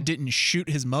dad didn't shoot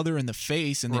his mother in the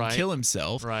face and then kill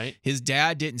himself. Right. His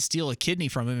dad didn't steal a kidney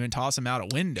from him and toss him out a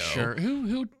window. Sure.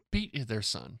 Who beat their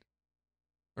son?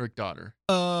 Or daughter?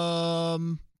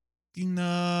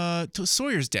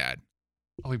 Sawyer's dad.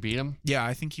 Oh, he beat him? Yeah,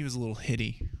 I think he was a little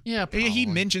hitty. Yeah, probably. He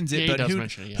mentions it, but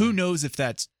who knows if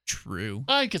that's true?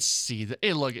 I could see that.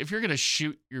 Hey, look, if you're going to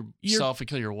shoot yourself and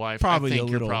kill your wife, I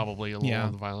think you're probably a little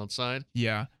on the violent side.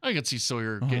 Yeah. I could see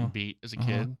Sawyer getting beat as a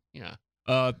kid. Yeah.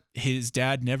 His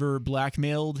dad never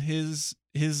blackmailed his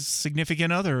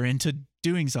significant other into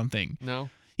doing something. No.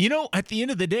 At the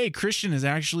end of the day, Christian is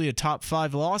actually a top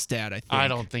 5 lost dad, I think. I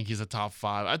don't think he's a top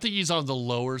 5. I think he's on the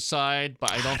lower side,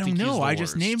 but I don't think he's the worst. I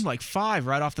just named like 5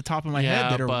 right off the top of my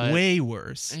head that are way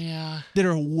worse. Yeah. That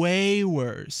are way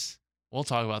worse. We'll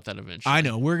talk about that eventually. I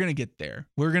know. We're going to get there.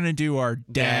 We're going to do our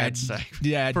dad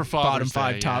for bottom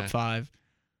 5, Day, top 5.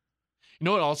 You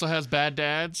know what also has bad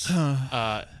dads?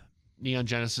 Neon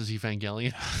Genesis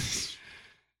Evangelion.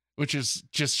 Which is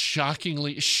just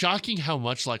shocking how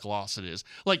much like Lost it is.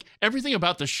 Like everything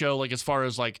about the show, like as far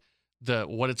as like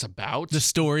what it's about, the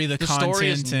story, the content, story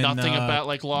is nothing about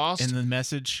like Lost, and the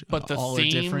message, but the all are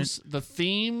different. The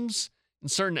themes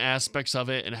and certain aspects of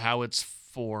it and how it's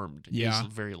formed is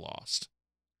very Lost.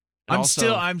 And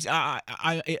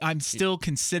I'm still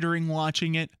considering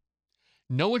watching it.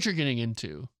 Know what you're getting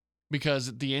into,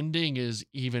 because the ending is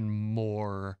even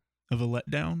more of a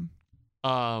letdown.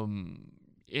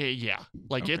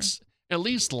 Like it's at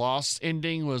least Lost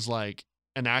ending was like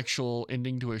an actual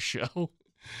ending to a show.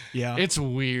 Yeah. It's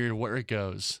weird where it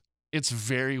goes. It's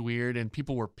very weird, and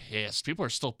people were pissed. People are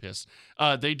still pissed.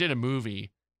 They did a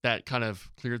movie that kind of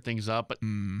cleared things up, but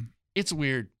it's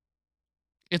weird.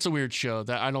 It's a weird show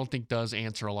that I don't think does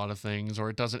answer a lot of things, or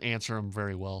it doesn't answer them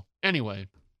very well. Anyway.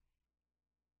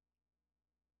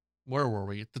 Where were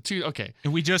we? Okay.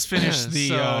 And we just finished the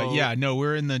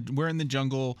we're in the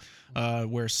jungle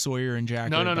where Sawyer and Jack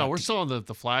No, we're still on the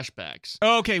flashbacks.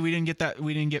 Oh, okay, we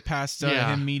didn't get past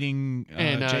him meeting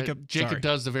Jacob. Jacob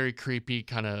does the very creepy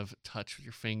kind of touch with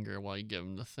your finger while you give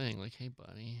him the thing, like, hey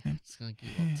buddy, it's gonna give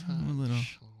you a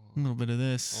touch. A little bit of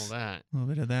this. All that. A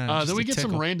little bit of that. Then we get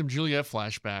some random Juliet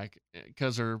flashback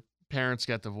because her parents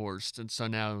got divorced, and so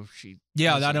now she.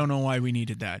 Yeah, I don't know why we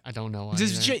needed that. I don't know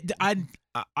why.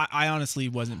 I honestly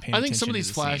wasn't paying attention. I think some of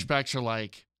these flashbacks are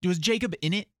like. Was Jacob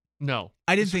in it? No,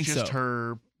 I didn't think so. Just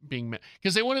her being,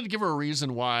 because they wanted to give her a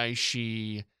reason why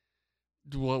she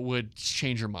would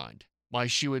change her mind, why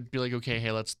she would be like, okay,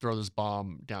 hey, let's throw this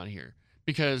bomb down here,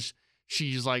 because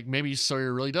she's like, maybe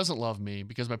Sawyer really doesn't love me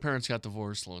because my parents got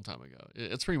divorced a long time ago.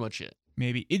 It's pretty much it.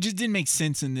 Maybe it just didn't make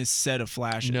sense in this set of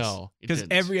flashes. No, because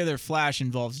every other flash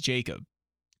involves Jacob,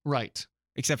 right?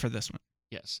 Except for this one.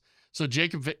 Yes. So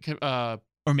Jacob,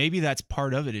 or maybe that's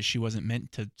part of it, is she wasn't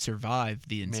meant to survive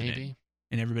the incident. Maybe.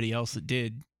 And everybody else that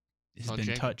did has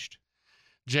been touched.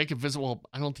 Jacob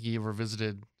I don't think he ever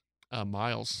visited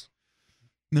Miles.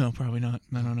 No, probably not.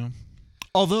 I don't know.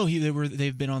 Although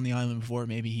they've been on the island before.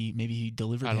 Maybe he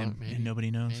delivered him, and nobody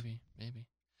knows. Maybe.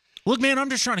 Look, man, I'm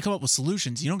just trying to come up with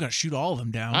solutions. You don't got to shoot all of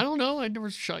them down. I don't know. I never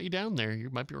shot you down there. You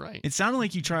might be right. It sounded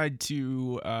like you tried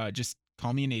to just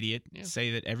call me an idiot,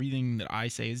 say that everything that I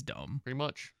say is dumb. Pretty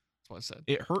much. That's what I said.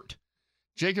 It hurt.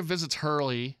 Jacob visits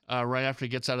Hurley right after he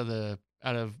gets out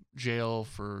of jail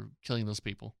for killing those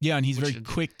people. Yeah, and he's very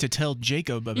quick to tell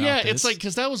Jacob about this. Yeah, it's like,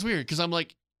 because that was weird, because I'm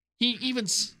like,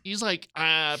 he's like,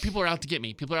 people are out to get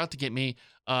me. People are out to get me.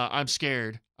 I'm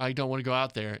scared. I don't want to go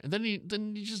out there. And then he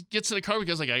just gets in the car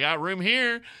because like, I got room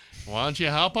here. Why don't you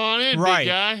hop on in, big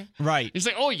guy? Right. He's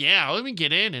like, oh yeah, let me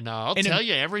get in and I'll tell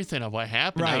you everything of what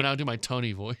happened. Right. Now I'll do my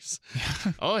Tony voice.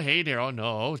 Oh hey there. Oh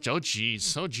no. Oh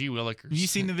geez. Oh gee willikers. Have you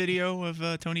seen the video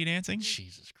of Tony dancing?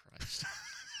 Jesus Christ.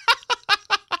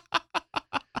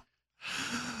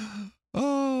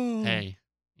 Oh. Hey.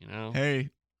 Hey.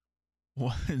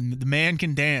 Well, the man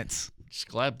can dance. Just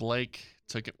glad Blake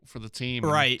took it for the team.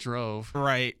 Right. And drove.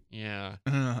 Right. Yeah.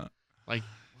 Like,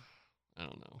 I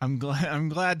don't know. I'm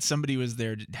glad somebody was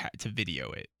there to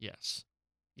video it. Yes.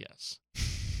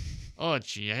 Oh,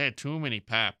 gee, I had too many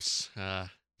paps.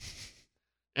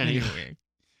 Anyway,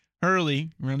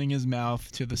 Hurley running his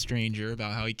mouth to the stranger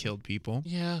about how he killed people.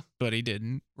 Yeah. But he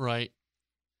didn't. Right.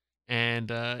 And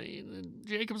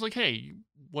Jacob's like, hey,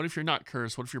 what if you're not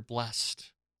cursed? What if you're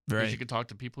blessed? Because Right. you could talk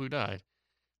to people who died.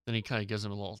 Then he kind of gives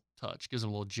him a little touch, gives him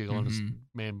a little jiggle on his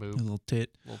man A boob. little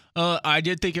tit. I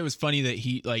did think it was funny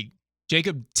that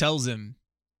Jacob tells him,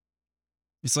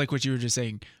 it's like what you were just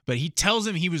saying, but he tells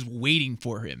him he was waiting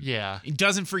for him. Yeah. He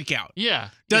doesn't freak out. Yeah.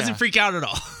 Doesn't freak out at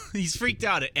all. He's freaked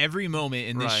out at every moment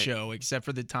in this Right. show, except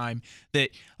for the time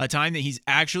that he's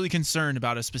actually concerned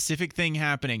about a specific thing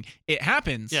happening. It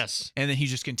happens. Yes. And then he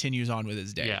just continues on with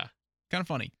his day. Yeah. Kind of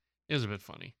funny. It was a bit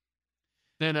funny.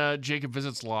 Then Jacob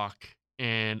visits Locke.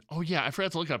 And, oh, yeah, I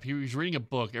forgot to look up. He was reading a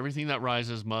book, Everything That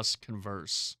Rises Must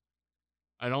Converse.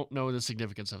 I don't know the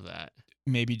significance of that.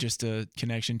 Maybe just a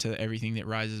connection to everything that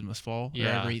rises must fall.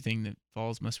 Yeah. Or everything that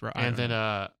falls must rise. And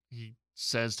then he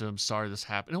says to him, sorry this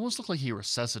happened. It almost looked like he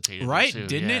resuscitated him, Right, too.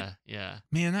 didn't it? Yeah.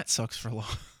 Man, that sucks for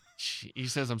Locke. He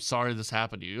says, I'm sorry this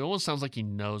happened to you. It almost sounds like he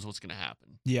knows what's going to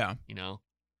happen, Yeah, you know?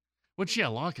 Which, yeah,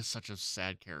 Locke is such a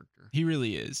sad character. he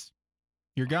really is.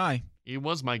 Your guy. He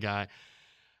was my guy.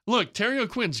 Look, Terry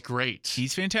O'Quinn's great.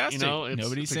 He's fantastic. You know,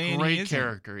 Nobody's it's saying a great he isn't.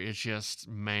 character. It's just,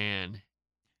 man.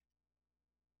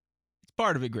 It's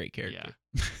part of a great character.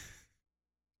 Yeah.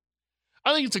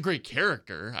 I think it's a great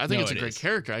character. I think No, it's a it great is.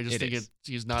 character. I just It think is.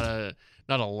 he's not a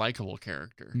likable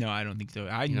character. No, I don't think so.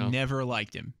 I You know? never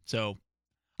liked him. So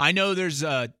I know there's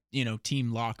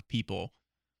Team Locke people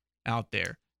out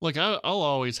there. Look, I'll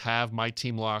always have my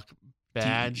Team Locke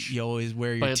badge, You always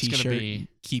wear but your it's gonna t-shirt, be- and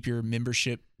keep your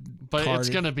membership but card. it's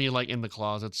gonna be like in the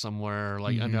closet somewhere,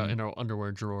 like in Mhm. an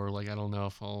underwear drawer. Like I don't know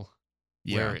if I'll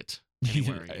Yeah. wear it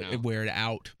anywhere. You know? Wear it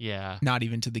out. Yeah. Not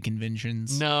even to the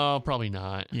conventions. No, probably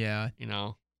not. Yeah. You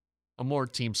know, I'm more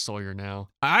Team Sawyer now.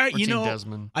 I Or Team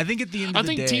Desmond. I think at the end I of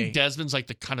the think day. Team Desmond's like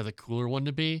the kind of the cooler one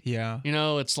to be. Yeah. You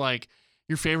know, it's like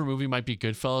your favorite movie might be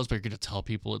Goodfellas, but you're gonna tell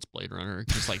people it's Blade Runner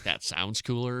because like that sounds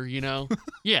cooler. You know?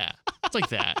 Yeah, it's like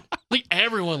that. Like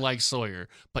everyone likes Sawyer,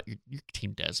 but you're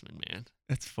Team Desmond, man.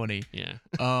 That's funny. Yeah.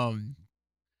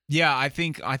 Yeah, I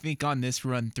think on this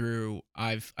run through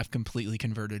I've completely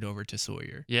converted over to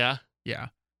Sawyer. Yeah. Yeah.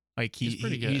 Like He's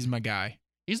pretty good. he's my guy.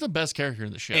 He's the best character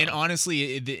in the show. And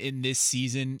honestly, in this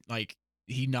season, like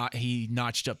he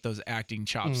notched up those acting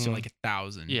chops to Mhm. like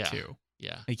 1,000 Yeah. too.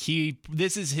 yeah. Like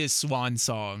this is his swan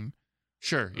song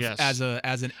Sure. Yes. as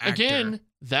an actor. Again,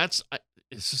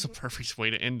 this is a perfect way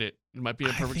to end it. It might be a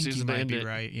I perfect think you season to might end be it.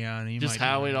 right. Yeah, you Just might be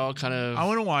how right. it all kind of. I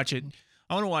want to watch it.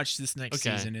 I want to watch this next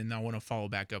Okay. season, and I want to follow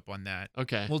back up on that.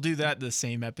 Okay. We'll do that the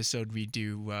same episode we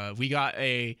do. We got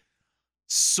a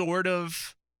sort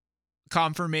of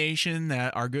confirmation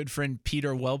that our good friend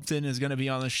Peter Welpton is going to be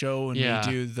on the show when Yeah. we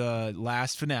do the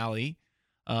last finale.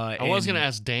 I was gonna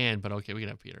ask Dan, but okay, we can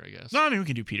have Peter, I guess. No, I mean we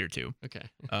can do Peter too. Okay.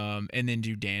 And then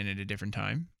do Dan at a different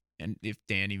time, and if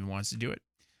Dan even wants to do it.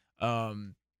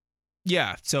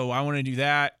 Yeah. So I want to do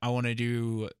that. I want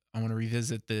to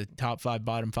revisit the top 5,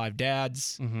 bottom 5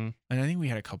 dads, Mm-hmm. and I think we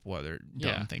had a couple other dumb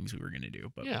Yeah. things we were gonna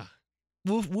do, but Yeah.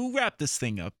 we'll wrap this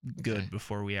thing up good Okay.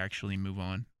 before we actually move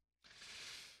on.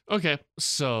 Okay.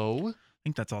 So I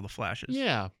think that's all the flashes.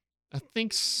 yeah, I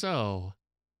think so.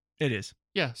 It is.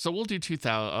 Yeah. So we'll do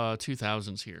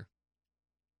 2000s here.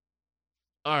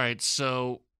 All right.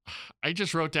 So I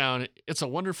just wrote down. It's a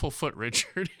wonderful foot,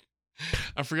 Richard.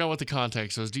 I forgot what the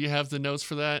context was. Do you have the notes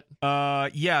for that?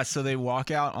 Yeah, so they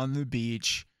walk out on the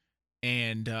beach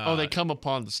and They come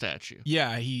upon the statue.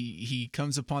 yeah, he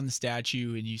comes upon the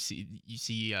statue and you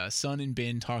see Son and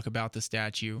Ben talk about the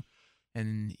statue,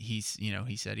 and he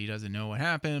said he doesn't know what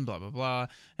happened, blah blah blah.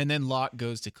 And then Locke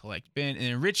goes to collect Ben, and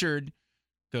then Richard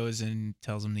goes and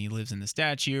tells him that he lives in the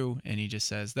statue, and he just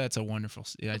says that's a wonderful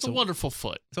It's a wonderful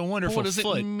foot. it's a But wonderful what does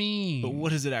foot. it mean? But what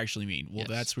does it actually mean? Well, Yes.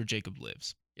 that's where Jacob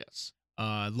lives. Yes.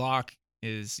 Locke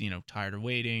is, tired of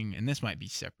waiting, and this might be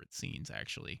separate scenes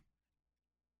actually.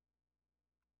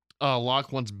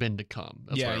 Locke wants Ben to come.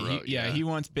 That's what I wrote. He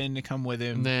wants Ben to come with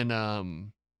him, And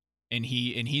then and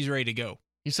he's ready to go.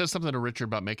 he says something to Richard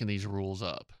about making these rules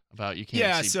up about you can't.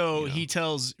 Yeah, see, so you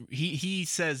know. he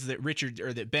says that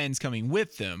that Ben's coming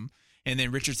with them, and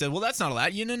then Richard said, "Well, that's not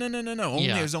allowed. No.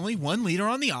 Yeah. There's only one leader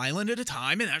on the island at a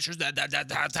time, and that's just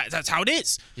that's how it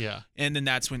is." Yeah, And then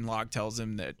that's when Locke tells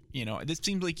him that this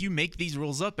seems like you make these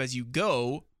rules up as you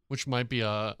go, which might be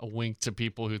a wink to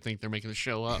people who think they're making the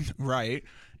show up. right?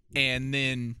 And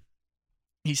then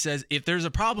he says, "If there's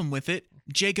a problem with it,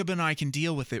 Jacob and I can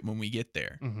deal with it when we get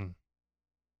there." Mm-hmm.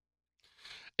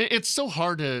 It's so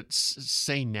hard to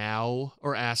say now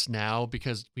or ask now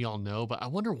because we all know, but I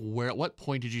wonder at what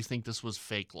point did you think this was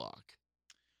fake Locke?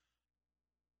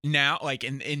 Now, like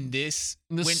in this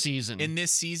season. In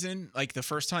this season, like the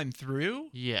first time through?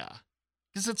 Yeah.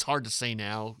 Because it's hard to say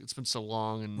now. It's been so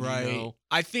long. And right. You know.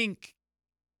 I think,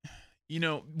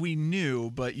 we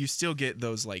knew, but you still get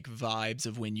those like vibes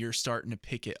of when you're starting to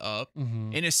pick it up.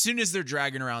 Mm-hmm. And as soon as they're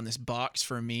dragging around this box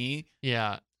for me,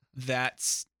 yeah,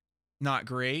 that's not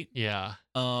great. Yeah.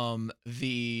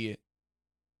 The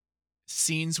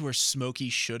scenes where Smokey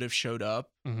should have showed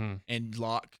up and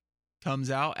Locke comes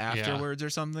out afterwards or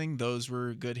something, those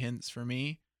were good hints for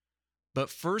me. But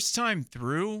first time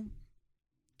through,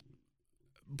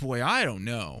 boy, I don't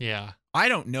know. Yeah. I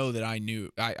don't know that I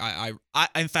knew. I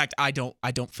in fact, I don't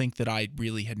think that I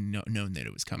really had known that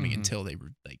it was coming until they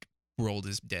were like rolled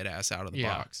his dead ass out of the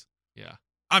box. Yeah.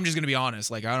 I'm just gonna be honest.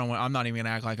 Like I'm not even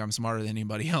gonna act like I'm smarter than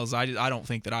anybody else. I don't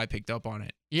think that I picked up on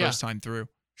it first time through.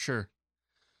 Sure.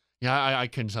 Yeah, I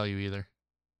couldn't tell you either.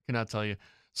 Cannot tell you.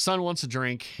 Son wants a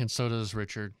drink, and so does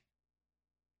Richard.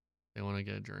 They want to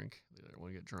get a drink. They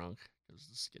want to get drunk because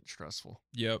this is getting stressful.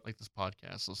 Yep. Like this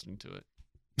podcast, listening to it.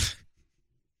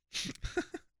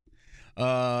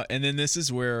 And then this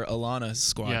is where Alana's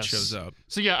squad shows up.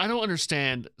 So yeah, I don't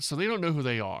understand. So they don't know who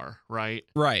they are, right?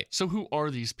 Right. So who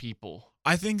are these people?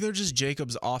 I think they're just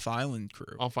Jacob's off-island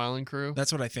crew. Off-island crew?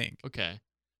 That's what I think. Okay.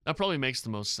 That probably makes the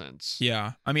most sense.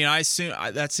 Yeah. I mean, I assume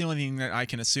that's the only thing that I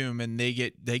can assume, and they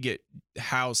get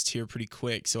housed here pretty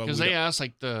quick. So because they ask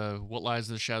like what lies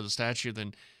in the shadow of the statue,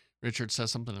 then Richard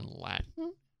says something in Latin.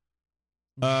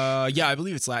 Yeah, I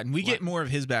believe it's Latin. We get more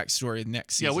of his backstory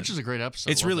next season. Yeah, which is a great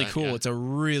episode. It's really cool. Yeah. It's a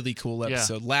really cool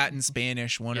episode. Latin,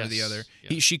 Spanish, one or the other.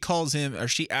 Yes. She calls him, or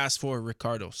she asks for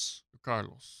Ricardos.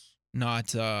 Not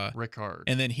Ricard.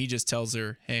 And then he just tells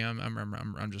her, "Hey,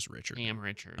 I'm just Richard. Hey, I'm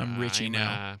Richard. I'm Richie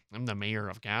now. I'm the mayor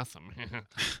of Gotham."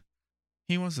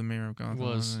 He was the mayor of Gotham,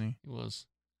 wasn't he? He was.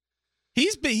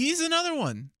 He's another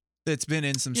one that's been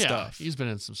in some stuff. He's been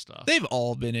in some stuff. They've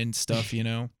all been in stuff,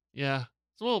 Yeah.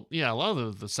 Well, yeah, a lot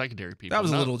of the secondary people. That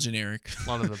was a little generic. A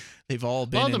lot of the they've all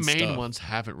been. A lot of the main stuff. ones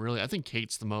haven't really. I think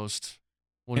Kate's the most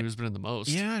one who's been in the most.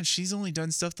 Yeah, and she's only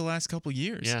done stuff the last couple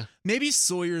years. Yeah, maybe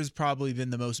Sawyer's probably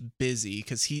been the most busy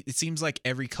because it seems like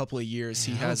every couple of years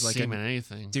he has like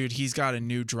anything. Dude, he's got a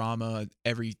new drama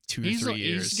every 2 or 3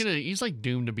 years. He's like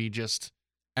doomed to be just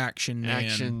action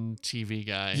TV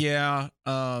guy. Yeah.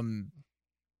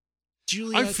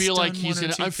 Juliet's I feel like he's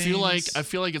gonna. I feel things.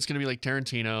 like it's gonna be like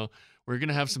Tarantino. We're going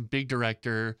to have some big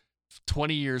director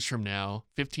 20 years from now,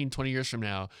 15, 20 years from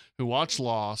now, who watched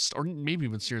Lost, or maybe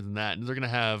even sooner than that, and they're going to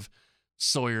have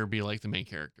Sawyer be like the main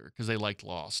character because they liked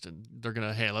Lost, and they're going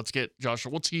to, hey, let's get Josh,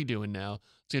 what's he doing now?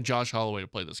 Let's get Josh Holloway to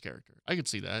play this character. I could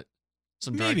see that.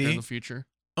 Some director in the future.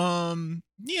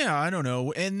 Yeah, I don't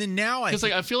know. And then now I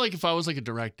feel like if I was like a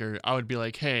director, I would be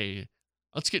like, hey,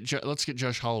 let's get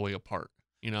Josh Holloway apart.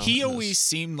 He always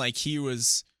seemed like he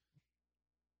was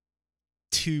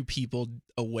 2 people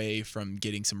away from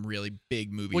getting some really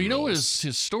big movie roles. Know what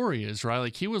his story is, right?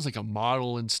 Like he was like a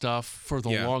model and stuff for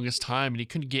the longest time, and he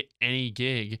couldn't get any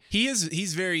gig.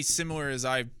 He's very similar as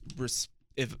I'm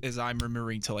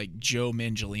remembering to like Joe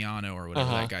Manganiello or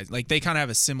whatever that guy. Like they kind of have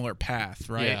a similar path,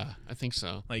 right? Yeah, I think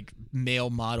so. Like male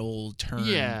model turned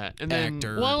and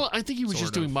actor. Then, well, I think he was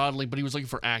just doing modeling, but he was looking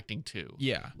for acting too.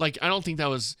 Yeah. Like I think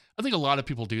a lot of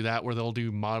people do that where they'll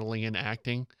do modeling and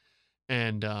acting.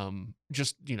 And I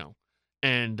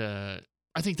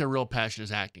think their real passion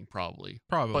is acting, probably.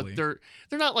 But they're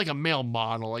not like a male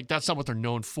model. Like that's not what they're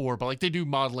known for. But like they do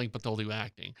modeling, but they'll do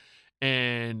acting.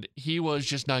 And he was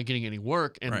just not getting any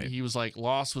work. And he was like,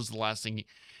 Lost was the last thing.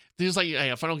 He was like, hey,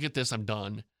 if I don't get this, I'm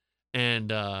done.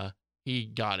 And he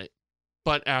got it.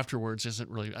 But afterwards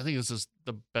isn't really. I think this is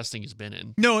the best thing he's been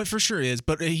in. No, it for sure is.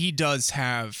 But he does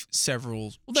have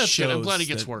several. Well, that's shows good. I'm glad he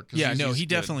gets work. Yeah, he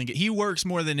definitely he works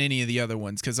more than any of the other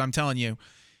ones. Because I'm telling you,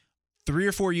 3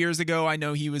 or 4 years ago, I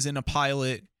know he was in a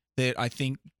pilot that I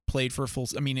think played for a full.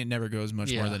 I mean, it never goes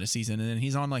much more than a season. And then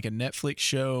he's on like a Netflix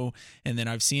show. And then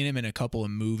I've seen him in a couple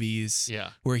of movies. Yeah,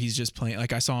 where he's just playing.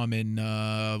 Like I saw him in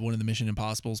one of the Mission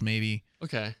Impossibles, maybe.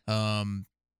 Okay.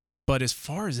 But as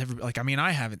far as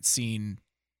I haven't seen.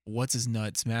 What's his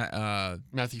nuts,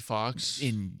 Matthew Fox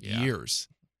in years.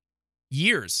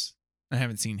 I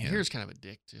haven't seen him. Here's kind of a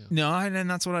dick too. No, and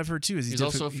that's what I've heard too. Is he's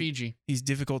also a Fiji. He's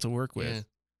difficult to work with.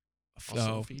 Yeah.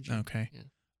 Also Fiji. Okay.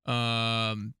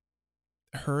 Yeah.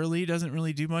 Hurley doesn't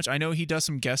really do much. I know he does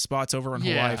some guest spots over on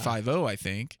Hawaii Five-0, I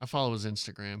think. I follow his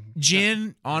Instagram.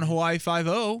 Jin on Hawaii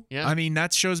Five-0. Yeah. I mean,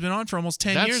 that show's been on for almost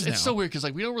 10 years now. It's so weird because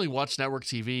like we don't really watch network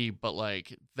TV, but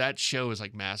like that show is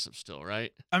like massive still,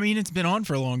 right? I mean, it's been on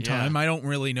for a long time. Yeah. I don't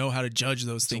really know how to judge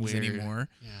those things weird. anymore.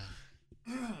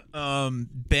 Yeah.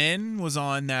 Ben was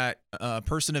on that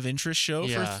Person of Interest show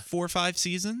for 4 or 5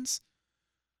 seasons.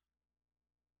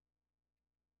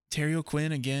 Terry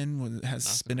O'Quinn again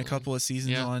has been a couple of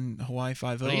seasons on Hawaii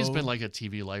Five-0. But he's been like a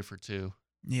TV lifer too.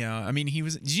 Yeah, I mean he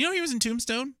was. Did you know he was in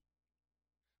Tombstone?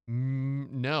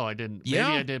 No, I didn't. Yeah.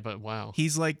 Maybe I did, but wow.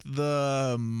 He's like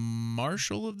the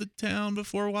marshal of the town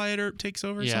before Wyatt Earp takes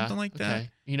over, something like that. Okay.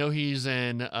 You know he's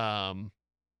in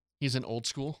Old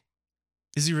School.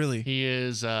 Is he really? He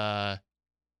is Luke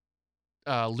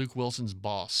Wilson's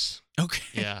boss.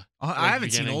 Okay. Yeah. I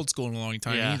haven't seen Old School in a long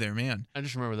time either, man. I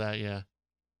just remember that, yeah.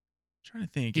 Trying to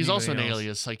think. He's also in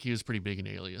Alias. Like he was pretty big in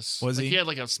Alias. Was like, he? He had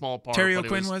like a small part. Terry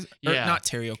O'Quinn was? Yeah. Not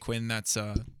Terry O'Quinn. That's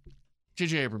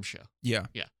J.J. Abrams show. Yeah.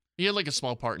 Yeah. He had like a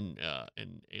small part in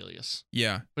Alias.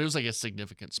 Yeah. But it was like a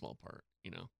significant small part, you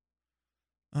know.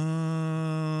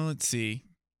 Let's see.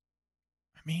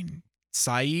 I mean,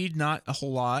 Saeed, not a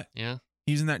whole lot. Yeah.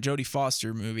 He was in that Jodie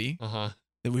Foster movie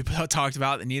that we talked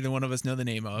about that neither one of us know the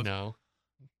name of. No.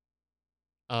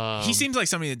 He seems like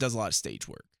somebody that does a lot of stage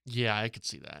work. Yeah, I could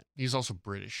see that. He's also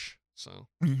British, so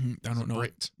I don't know.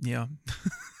 Brit. Yeah.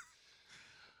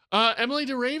 Emily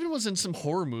DeRaven was in some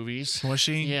horror movies. Was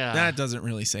she? Yeah. That doesn't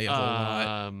really say a whole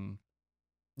lot.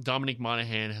 Dominic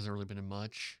Monaghan hasn't really been in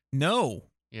much. No.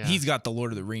 Yeah. He's got the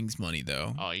Lord of the Rings money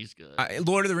though. Oh, he's good.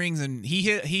 Lord of the Rings, and he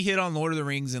hit on Lord of the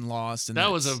Rings and Lost, and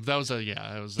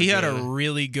he had a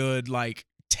really good like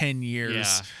 10 years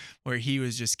Yeah. where he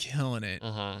was just killing it.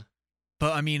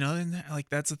 But I mean, other than that,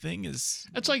 like that's the thing is,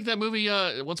 it's like that movie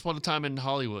Once Upon a Time in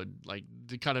Hollywood. Like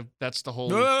that's the whole.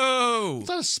 Whoa! It's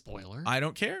not a spoiler. I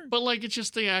don't care. But like it's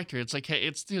just the actor. It's like hey,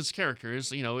 it's his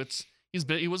characters. You know,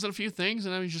 he was in a few things,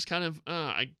 and I was just kind of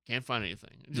I can't find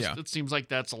anything. It seems like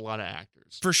that's a lot of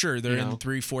actors. For sure, they're in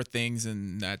 3-4 things,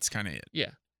 and that's kind of it. Yeah.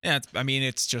 Yeah. I mean,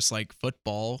 it's just like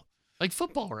football. Like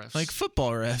football refs.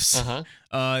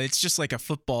 It's just like a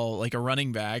football, like a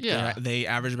running back. Yeah. They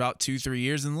average about 2-3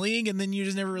 years in the league, and then you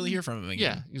just never really hear from them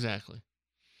again. Yeah, exactly.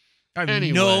 I have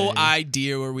no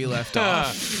idea where we left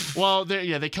off. Well,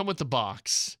 they come with the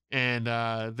box, and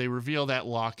they reveal that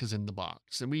Locke is in the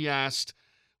box. And we asked,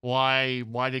 why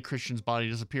did Christian's body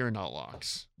disappear in not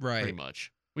Locke's? Right. Pretty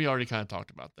much. We already kind of talked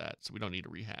about that, so we don't need to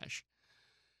rehash.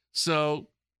 So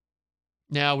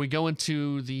now we go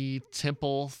into the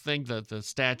temple thing, the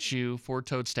statue,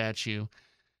 4-toed statue,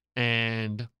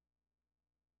 and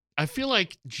I feel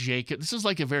like Jacob. This is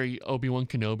like a very Obi-Wan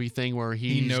Kenobi thing where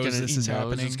he knows it's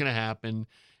going to happen,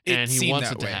 and he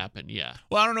wants it to happen. Yeah.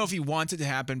 Well, I don't know if he wants it to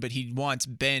happen, but he wants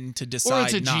Ben to decide. Or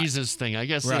it's a Jesus thing. I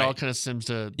guess it all kind of stems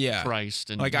to Christ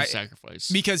and his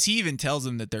sacrifice. Because he even tells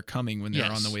them that they're coming when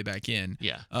they're on the way back in.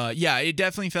 Yeah. It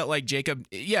definitely felt like Jacob.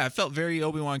 Yeah, it felt very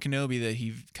Obi-Wan Kenobi that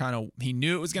he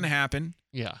knew it was going to happen.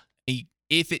 Yeah.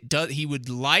 If it does, he would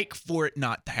like for it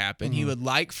not to happen. Mm-hmm. He would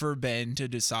like for Ben to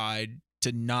decide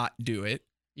to not do it.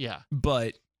 Yeah.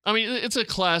 But I mean, it's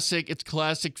classic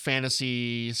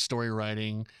fantasy story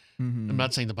writing. Mm-hmm. I'm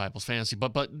not saying the Bible's fantasy,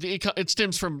 but it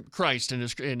stems from Christ and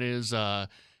his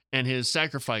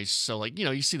sacrifice. So like, you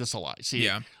know, you see this a lot. You see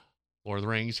Lord of the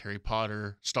Rings, Harry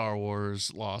Potter, Star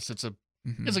Wars, Lost. It's a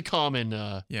common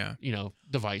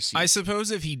device. I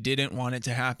suppose if he didn't want it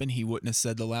to happen, he wouldn't have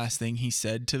said the last thing he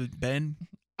said to Ben.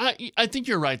 I think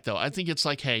you're right though. I think it's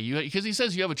like, hey, because he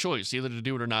says you have a choice either to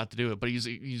do it or not to do it, but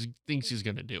he thinks he's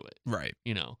going to do it. Right.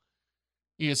 You know,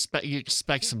 he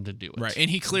expects him to do it. Right. And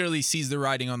he clearly sees the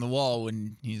writing on the wall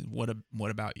when he's what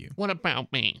about you? What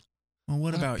about me? Well,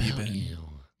 what about you, Ben?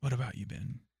 What about you,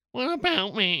 Ben? What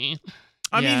about me?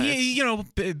 I mean,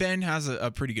 Ben has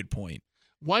a pretty good point.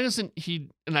 Why doesn't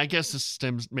he? And I guess this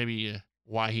stems maybe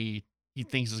why he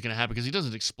thinks it's going to happen because he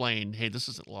doesn't explain. Hey, this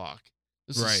isn't Locke.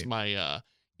 This is my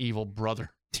evil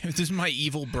brother. This is my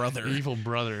evil brother. Evil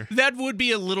brother. That would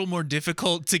be a little more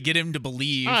difficult to get him to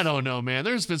believe. I don't know, man.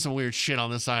 There's been some weird shit on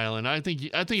this island. I think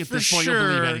at this point you'll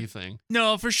believe anything.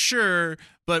 No, for sure.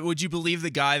 But would you believe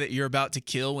the guy that you're about to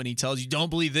kill when he tells you, "Don't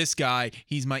believe this guy.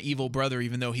 He's my evil brother,"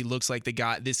 even though he looks like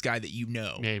this guy that you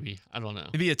know? Maybe. I don't know.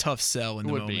 It'd be a tough sell in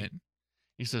the moment.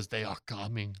 He says they are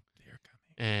coming. They are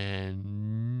coming.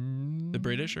 And the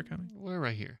British are coming. We're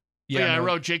right here. Yeah, I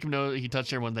wrote Jacob know he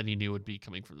touched everyone that he knew would be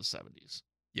coming from the 70s.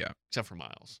 Yeah. Except for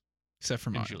Miles.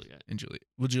 And Juliet.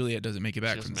 Well, Juliet doesn't make it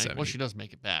back from the 70s. Well, she does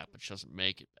make it back, but she doesn't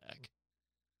make it back.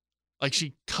 Like,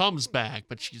 she comes back,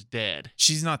 but she's dead.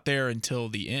 She's not there until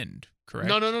the end. correct?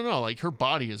 No. Like her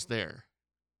body is there.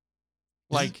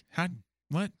 Like how?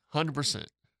 What? 100%.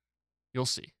 You'll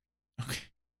see. Okay.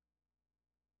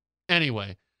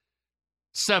 Anyway,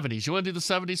 70s. You want to do the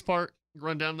 70s part?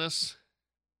 Run down this?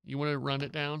 You want to run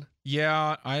it down?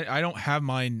 Yeah, I don't have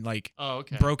mine like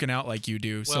okay. broken out like you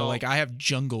do. So Well- like I have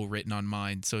jungle written on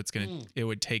mine, so it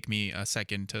would take me a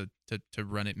second to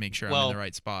run it, make sure I'm in the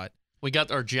right spot. We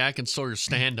got our Jack and Sawyer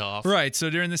standoff. Right. So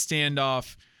during the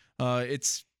standoff,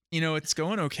 it's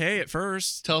going okay at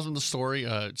first. Tells him the story.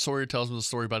 Sawyer tells him the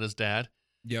story about his dad.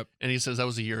 Yep. And he says that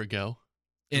was a year ago.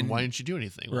 And why didn't you do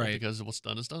anything? Well, right. Because what's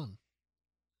done is done.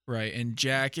 Right. And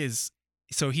Jack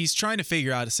he's trying to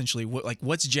figure out essentially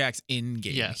what's Jack's end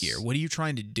game here. What are you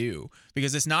trying to do?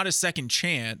 Because it's not a second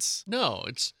chance. No,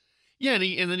 it's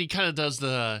and then he kind of does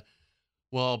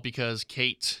because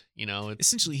Kate,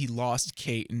 essentially he lost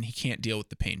Kate and he can't deal with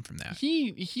the pain from that.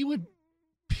 He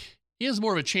has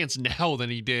more of a chance now than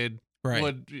he did. Right.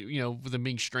 With them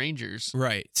being strangers.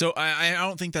 Right. So I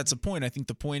don't think that's the point. I think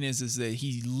the point is that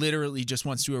he literally just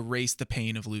wants to erase the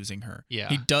pain of losing her. Yeah.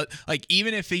 He does, like,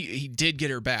 even if he did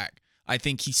get her back, I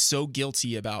think he's so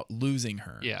guilty about losing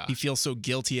her. Yeah. He feels so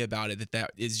guilty about it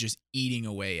that is just eating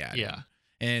away at him. Yeah.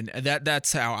 And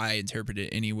that's how I interpret it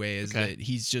anyway, is that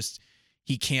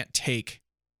he can't take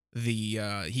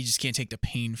he just can't take the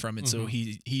pain from it. Mm-hmm. So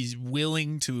he's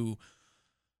willing to,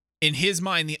 in his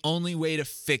mind, the only way to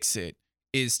fix it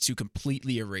is to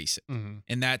completely erase it. Mm-hmm.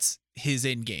 And that's his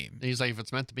end game. And he's like, if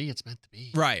it's meant to be, it's meant to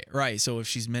be. Right. So if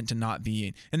she's meant to not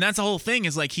be, and that's the whole thing,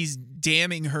 is like he's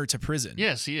damning her to prison.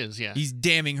 Yes, he is. Yeah. He's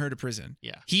damning her to prison.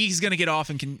 Yeah. He's going to get off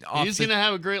and he's going to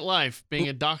have a great life being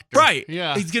a doctor. Right.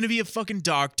 Yeah. He's going to be a fucking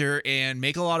doctor and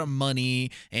make a lot of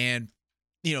money and,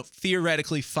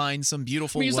 theoretically find some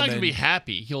beautiful he's woman. not going to be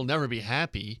happy. He'll never be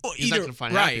happy. Well, he's not going to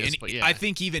find happiness, but yeah. I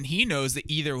think even he knows that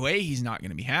either way he's not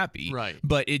going to be happy. Right.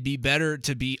 But it'd be better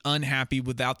to be unhappy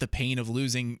without the pain of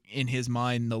losing, in his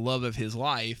mind, the love of his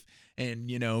life. And,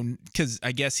 because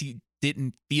I guess he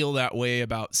didn't feel that way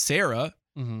about Sarah,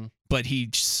 but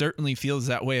he certainly feels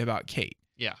that way about Kate.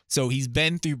 Yeah. So he's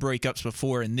been through breakups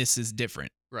before, and this is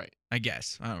different. Right. I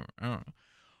guess. I don't know.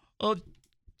 Well,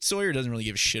 Sawyer doesn't really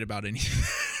give a shit about anything.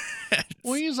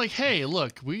 Well, he's like, hey,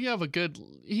 look, we have a good.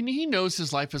 He knows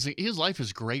his life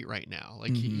is great right now.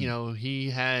 Like, he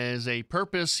has a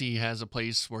purpose. He has a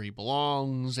place where he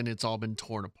belongs, and it's all been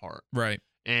torn apart. Right.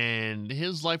 And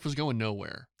his life was going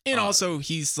nowhere. And also,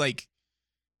 he's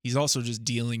also just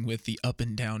dealing with the up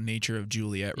and down nature of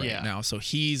Juliet right now. So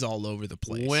he's all over the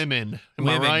place. Women. Am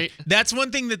I right? That's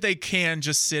one thing that they can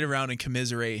just sit around and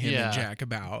commiserate him and Jack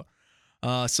about.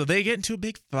 So they get into a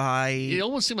big fight. It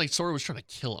almost seemed like Sawyer was trying to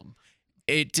kill him.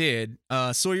 It did.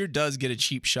 Sawyer does get a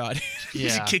cheap shot. He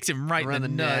kicks him right in the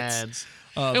nuts.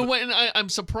 I'm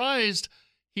surprised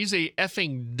he's a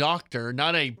effing doctor,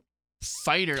 not a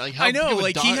fighter. Like, how I know,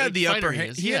 like he had the upper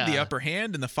hand. He had had the upper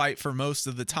hand in the fight for most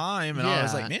of the time, and I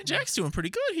was like, man, Jack's doing pretty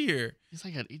good here. He's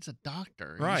a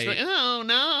doctor, right? He's like, oh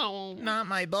no, not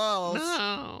my balls.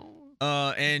 No.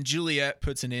 And Juliet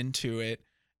puts an end to it,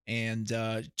 and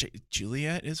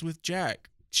Juliet is with Jack.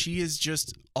 She is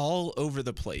just all over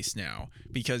the place now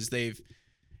because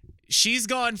she's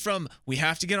gone from we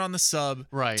have to get on the sub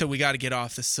to we got to get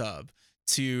off the sub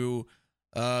to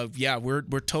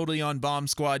we're totally on bomb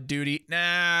squad duty.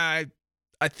 Nah,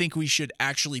 I think we should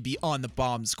actually be on the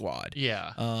bomb squad.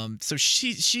 Yeah. So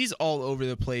she's all over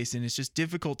the place, and it's just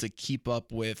difficult to keep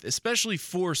up with, especially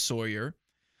for Sawyer.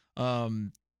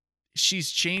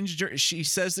 She's changed she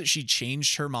says that she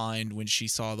changed her mind when she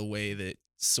saw the way that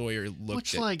Sawyer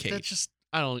looked at Kate. That's just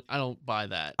I don't buy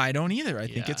that. I don't either. I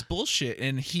think it's bullshit,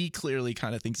 and he clearly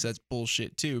kind of thinks that's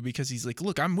bullshit too, because he's like,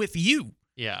 look, I'm with you.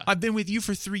 Yeah. I've been with you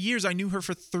for 3 years. I knew her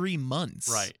for 3 months.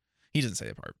 Right. He doesn't say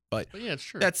that part, but yeah, it's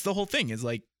true. That's the whole thing, is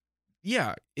like,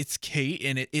 yeah, it's Kate,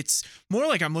 and it's more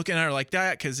like I'm looking at her like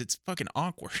that because it's fucking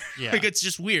awkward. Yeah. Like, it's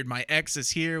just weird. My ex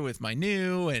is here with my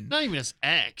new, and not even his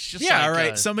ex. Just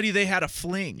right. Somebody they had a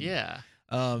fling. Yeah.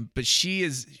 But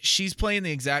she's playing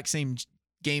the exact same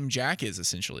game Jack is,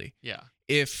 essentially. Yeah.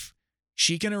 If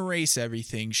she can erase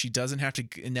everything, she doesn't have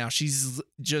to. Now she's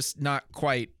just not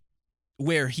quite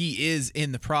where he is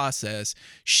in the process.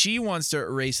 She wants to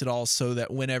erase it all so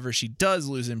that whenever she does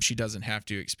lose him, she doesn't have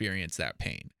to experience that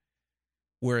pain.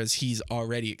 Whereas he's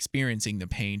already experiencing the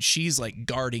pain. She's like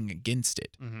guarding against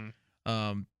it. Mm-hmm.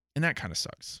 And that kind of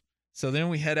sucks. So then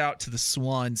we head out to the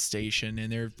Swan Station,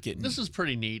 and they're getting. This is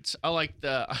pretty neat. I like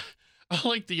the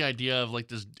idea of like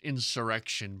this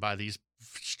insurrection by these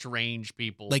strange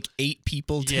people. Like 8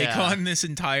 people take on this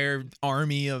entire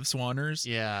army of Swanners.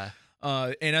 Yeah.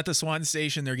 And at the Swan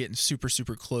Station, they're getting super,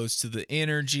 super close to the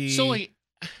energy. So like,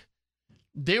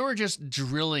 They were just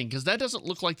drilling because that doesn't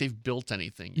look like they've built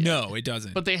anything yet. No, it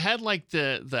doesn't. But they had like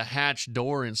the hatch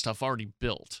door and stuff already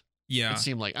built. Yeah. It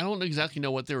seemed like. I don't exactly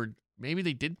know what they were. Maybe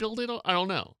they did build it. I don't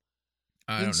know.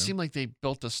 It didn't seem like they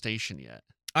built the station yet.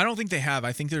 I don't think they have.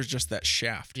 I think there's just that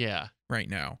shaft. Yeah. Right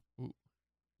now. Ooh.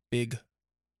 Big,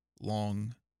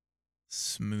 long,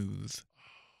 smooth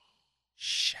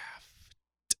shaft.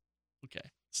 Okay.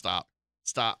 Stop.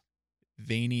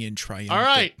 Veiny and triumphant. All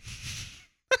right.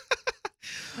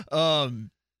 And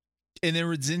then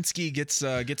Radzinski gets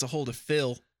a hold of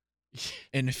Phil.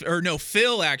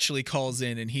 Phil actually calls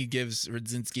in and he gives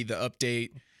Radzinski the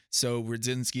update. So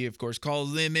Radzinski, of course,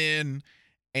 calls them in,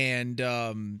 and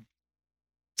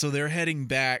so they're heading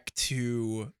back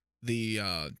to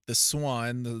the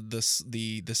Swan.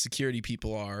 The security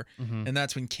people are, and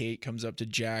that's when Kate comes up to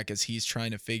Jack as he's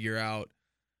trying to figure out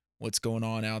what's going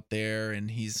on out there, and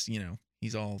he's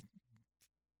all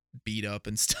beat up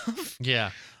and stuff.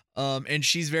 Yeah. And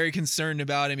she's very concerned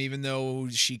about him, even though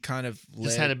she kind of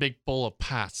just had a big bowl of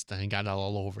pasta and got it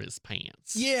all over his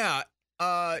pants. Yeah.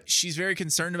 She's very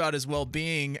concerned about his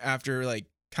well-being after like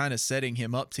kind of setting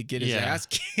him up to get his ass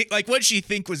kicked. Like what she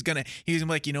think was gonna, he was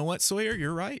like, you know what, Sawyer,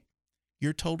 you're right.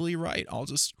 You're totally right. I'll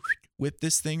just whip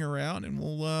this thing around and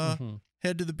we'll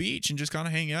head to the beach and just kind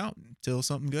of hang out until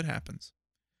something good happens.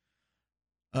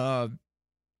 So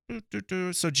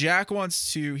Jack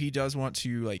does want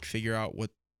to like figure out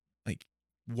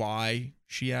why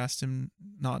she asked him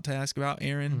not to ask about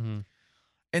Aaron.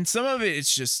 And some of it,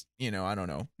 it's just, I don't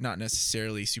know, not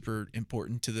necessarily super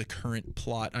important to the current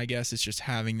plot. I guess it's just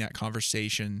having that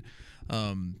conversation.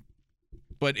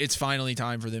 But it's finally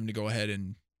time for them to go ahead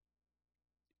and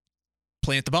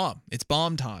plant the bomb. It's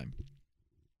bomb time.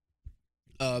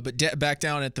 But back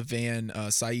down at the van,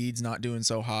 Saeed's not doing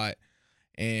so hot.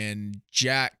 And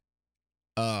Jack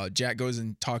goes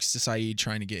and talks to Saeed,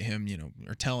 trying to get him,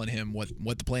 or telling him what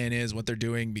the plan is, what they're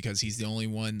doing, because he's the only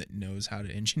one that knows how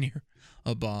to engineer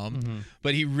a bomb.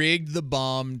 But he rigged the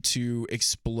bomb to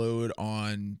explode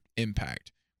on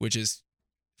impact, which is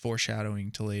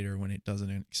foreshadowing to later when it doesn't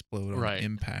explode on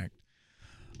impact.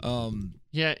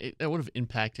 Yeah, that would have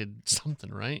impacted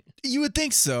something, right? You would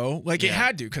think so. Like it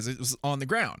had to, because it was on the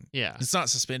ground. Yeah. It's not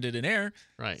suspended in air.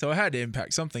 Right. So it had to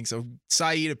impact something. So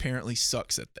Saeed apparently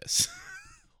sucks at this.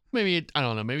 Maybe, I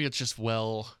don't know. Maybe it's just,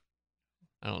 I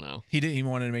don't know. He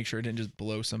wanted to make sure it didn't just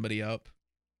blow somebody up.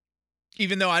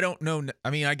 Even though I don't know. I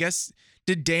mean, I guess,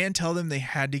 did Dan tell them they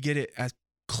had to get it as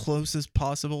close as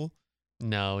possible?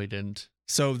 No, he didn't.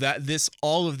 So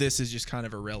all of this is just kind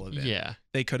of irrelevant. Yeah.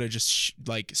 They could have just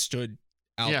stood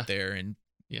out there and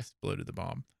exploded the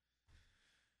bomb.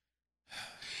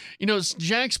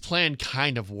 Jack's plan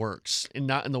kind of works, and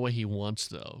not in the way he wants,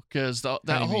 though. Because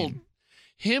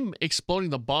him exploding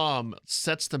the bomb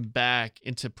sets them back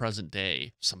into present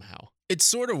day somehow. It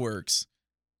sort of works.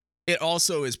 It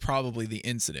also is probably the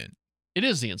incident. It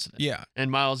is the incident. Yeah.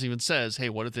 And Miles even says, hey,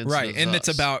 what if the incident is and us? it's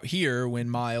about here when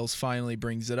Miles finally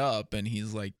brings it up, and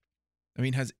he's like, I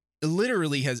mean, has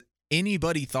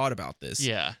anybody thought about this?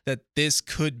 Yeah. That this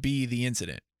could be the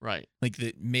incident. Right. Like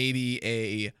that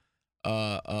maybe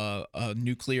a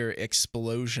nuclear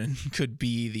explosion could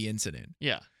be the incident.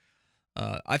 Yeah.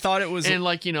 I thought it was... And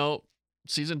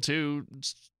season 2,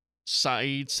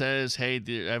 Saeed says, hey,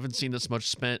 I haven't seen this much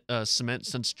cement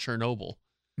since Chernobyl.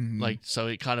 So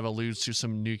it kind of alludes to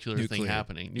some nuclear thing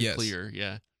happening.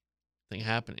 Thing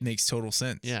happening. Makes total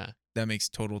sense. Yeah. That makes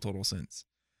total sense.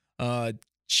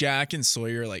 Jack and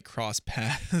Sawyer cross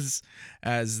paths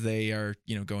as they are,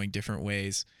 going different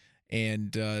ways.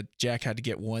 And Jack had to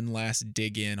get one last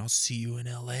dig in. I'll see you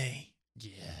in LA.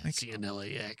 Yeah. See you in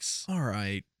LAX. All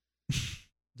right.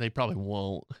 They probably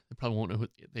won't. They probably won't know who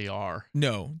they are.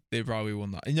 No, they probably will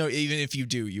not. No, even if you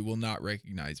do, you will not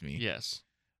recognize me. Yes.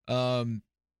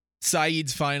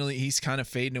 Saeed's he's kind of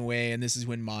fading away, and this is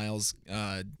when Miles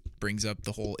brings up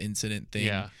the whole incident thing.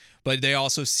 Yeah. But they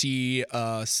also see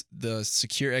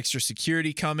the extra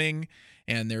security coming,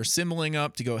 and they're assembling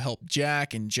up to go help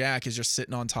Jack, and Jack is just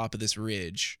sitting on top of this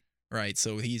ridge, right?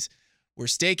 So we're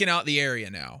staking out the area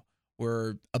now.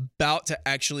 We're about to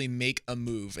actually make a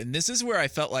move. And this is where I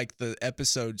felt like the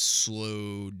episode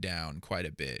slowed down quite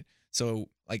a bit. So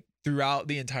throughout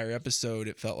the entire episode,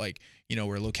 it felt like,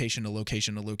 we're location to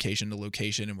location to location to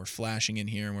location, and we're flashing in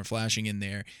here and we're flashing in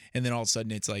there. And then all of a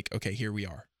sudden it's like, okay, here we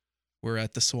are. We're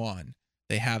at the Swan.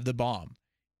 They have the bomb.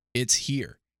 It's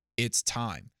here. It's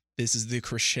time. This is the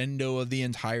crescendo of the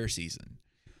entire season.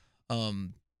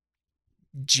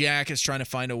 Jack is trying to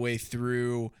find a way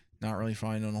through, not really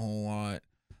finding a whole lot.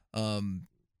 And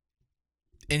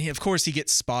of course he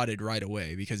gets spotted right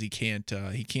away because he can't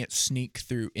sneak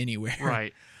through anywhere.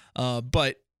 Right.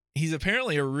 But he's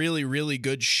apparently a really, really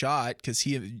good shot because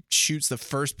he shoots the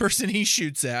first person he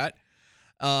shoots at.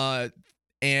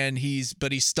 And he's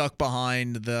stuck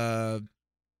behind the,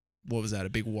 what was that? A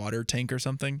big water tank or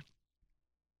something?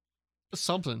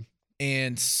 Something.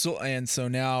 And so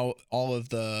now all of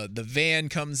the van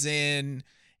comes in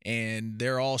and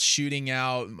they're all shooting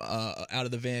out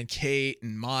of the van. Kate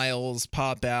and Miles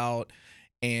pop out,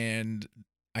 and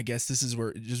I guess this is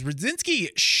where, does Radzinski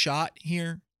get shot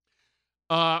here?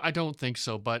 I don't think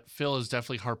so, but Phil is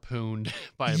definitely harpooned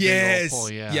by a yes. big old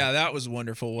pole. Yeah. Yeah, that was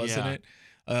wonderful, wasn't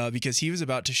Yeah. it? Because he was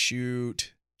about to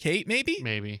shoot Kate,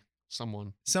 maybe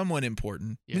someone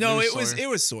important. Yeah, no, maybe it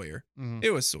was Sawyer. Mhm.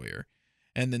 It was Sawyer.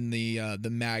 And then the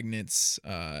magnets.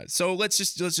 So let's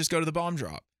just go to the bomb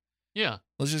drop. Yeah.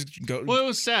 Let's just go. Well, it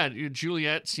was sad.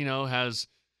 Juliet's, has,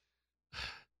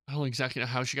 I don't know exactly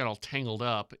how she got all tangled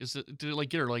up. Did it like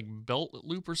get her like belt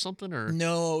loop or something, or?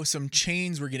 No, some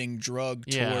chains were getting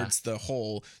drugged Yeah. towards the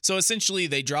hole. So essentially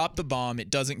they drop the bomb, it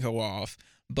doesn't go off,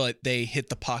 but they hit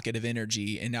the pocket of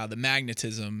energy, and now the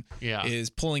magnetism Yeah. is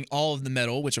pulling all of the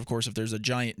metal, which of course if there's a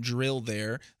giant drill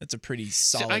there, that's a pretty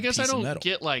solid I guess piece I of don't metal.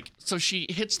 get so she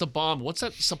hits the bomb. What's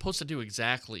that supposed to do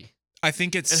exactly? I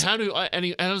think it's And how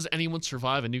does anyone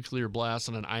survive a nuclear blast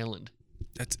on an island?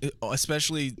 that's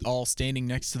especially all standing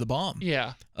next to the bomb.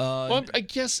 Yeah. Well, I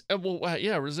guess. Yeah,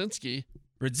 Radzinski.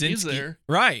 Radzinski, he's there.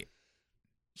 right?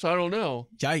 So I don't know.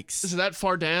 Yikes! Is it that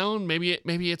far down? Maybe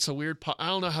it's a weird. I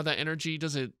don't know how that energy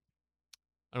does it.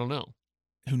 I don't know.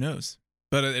 Who knows?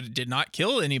 But it did not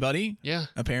kill anybody. Yeah.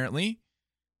 Apparently.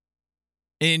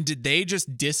 And did they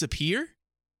just disappear?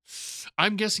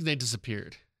 I'm guessing they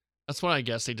disappeared. That's what I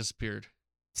guess. They disappeared.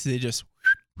 So they just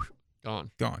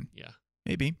Gone. Yeah.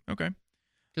 Maybe. Okay.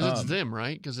 Because it's them,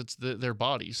 right? Because it's their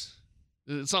bodies.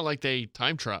 It's not like they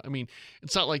time travel. I mean,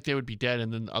 it's not like they would be dead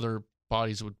and then other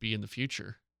bodies would be in the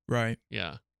future. Right.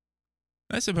 Yeah.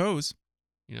 I suppose.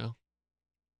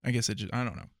 I guess I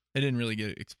don't know. It didn't really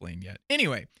get explained yet.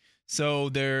 Anyway, so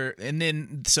like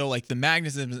the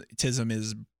magnetism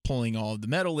is pulling all of the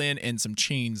metal in, and some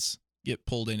chains get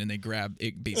pulled in, and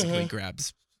it basically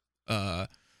grabs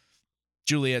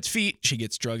Juliet's feet. She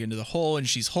gets dragged into the hole, and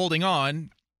she's holding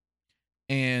on.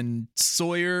 And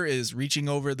Sawyer is reaching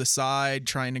over the side,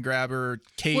 trying to grab her.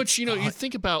 Kate, which you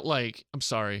think about I'm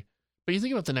sorry, but you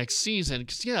think about the next season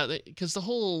because the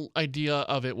whole idea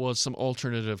of it was some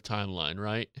alternative timeline,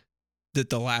 right? That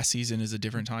the last season is a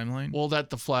different timeline. Well,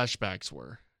 that the flashbacks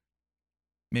were.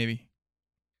 Maybe.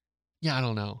 Yeah, I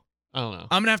don't know. I'm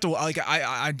gonna have to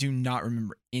I do not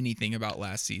remember anything about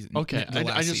last season. Okay,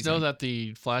 I just know that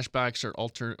the flashbacks are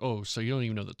alternate. Oh, so you don't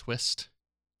even know the twist?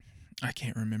 I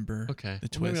can't remember. Okay, the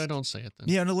twist. Well, maybe I don't say it then.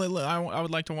 Yeah, no, I would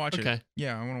like to watch it. Okay.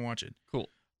 Yeah, I want to watch it. Cool.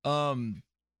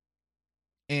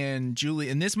 And Julie,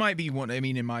 and this might be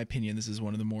in my opinion, this is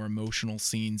one of the more emotional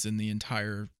scenes in the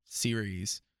entire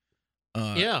series.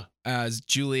 Yeah. As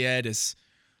Juliet is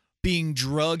being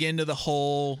drugged into the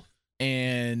hole,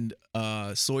 and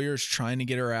Sawyer's trying to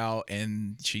get her out,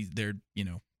 and they're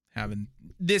having.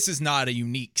 This is not a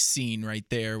unique scene right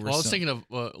there. Well, I was thinking of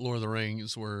Lord of the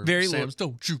Rings, where Sam's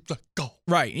don't you let go.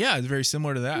 Right. Yeah, it's very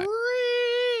similar to that.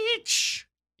 Reach.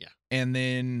 Yeah. And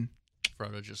then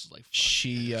Frodo just is like, fuck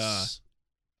she this.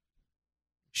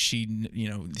 she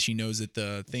knows that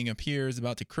the thing up here is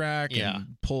about to crack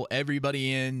and pull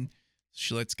everybody in.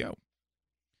 She lets go.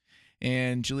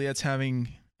 And Juliet's having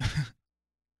a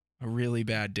really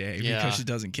bad day because she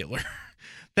doesn't kill her.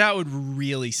 That would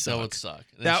really suck. That would suck.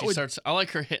 And then starts. I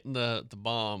like her hitting the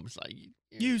bomb. It's like,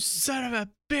 you son of a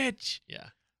bitch. Yeah.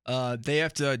 They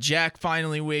have to. Jack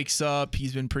finally wakes up.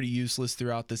 He's been pretty useless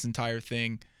throughout this entire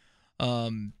thing.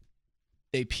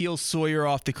 They peel Sawyer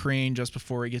off the crane just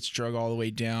before he gets dragged all the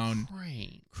way down.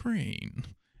 Crane.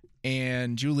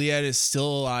 And Juliet is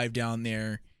still alive down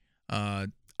there.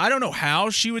 I don't know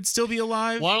how she would still be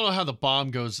alive. Well, I don't know how the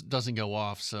bomb doesn't go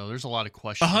off, so there's a lot of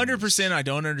questions. 100% I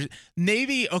don't understand.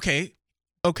 Maybe, okay.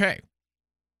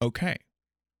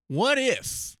 What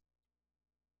if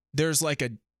there's like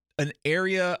an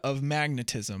area of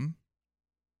magnetism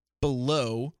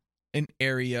below an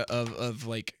area of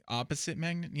like opposite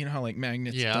magnet? You know how like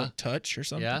magnets don't touch or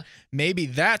something? Yeah. Maybe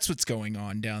that's what's going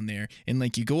on down there. And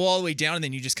like you go all the way down and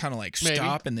then you just kind of like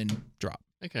stop and then drop.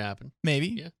 That could happen. Maybe.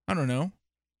 Yeah. I don't know.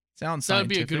 Sounds that would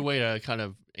scientific. be a good way to kind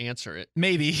of answer it.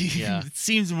 Maybe. Yeah. It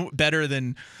seems better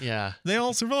than they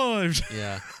all survived.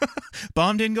 Yeah.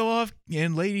 Bomb didn't go off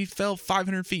and lady fell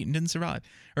 500 feet and didn't survive.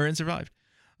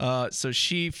 So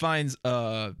she finds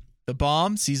the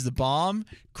bomb, sees the bomb,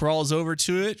 crawls over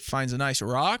to it, finds a nice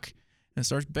rock, and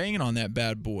starts banging on that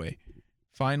bad boy.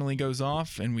 Finally goes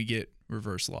off and we get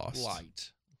reverse lost.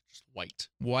 Light. Just White.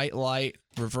 White Light,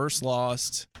 Reverse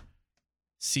Lost.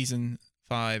 Season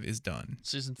 5 is done.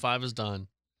 Season 5 is done.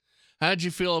 How did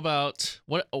you feel about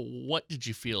what did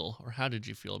you feel, or how did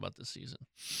you feel about this season?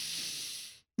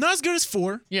 Not as good as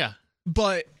 4. Yeah.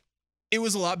 But it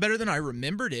was a lot better than I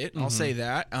remembered it. I'll say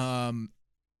that.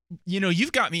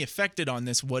 You've got me affected on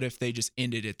this. What if they just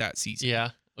ended it that season? Yeah.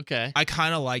 Okay. I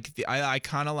kind of like the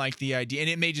idea, and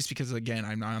it may just because again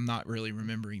I'm not really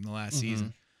remembering the last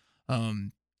season.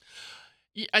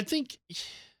 Yeah, I think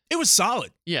it was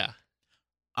solid. Yeah.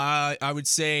 I would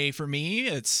say for me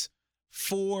it's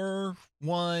 4,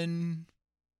 1,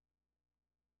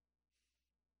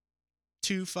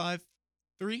 2, 5,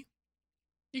 3.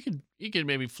 You could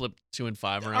maybe flip 2 and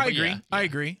 5 around. I agree. Yeah. I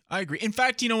agree. In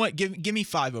fact, you know what? Give me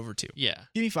 5 over 2. Yeah.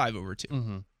 Give me 5 over 2.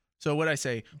 Mm-hmm. So what I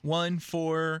say? 1,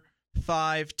 4,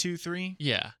 5, 2, 3.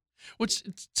 Yeah. Which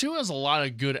 2 has a lot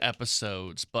of good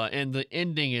episodes, and the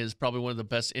ending is probably one of the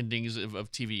best endings of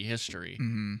TV history.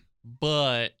 Mm-hmm.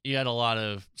 But you had a lot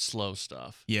of slow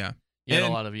stuff. Yeah. You had a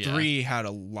lot of 3 had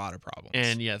a lot of problems.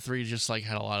 And 3 just like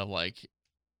had a lot of like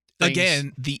things.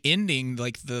 Again, the ending,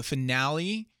 like the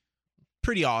finale,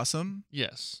 pretty awesome.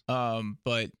 Yes.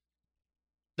 But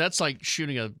that's like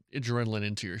shooting a adrenaline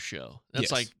into your show.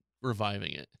 That's like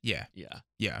reviving it. Yeah.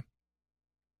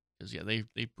 Because they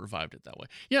revived it that way.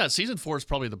 Yeah, season 4 is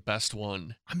probably the best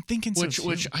one. I'm thinking so too.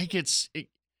 Which I get.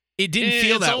 It didn't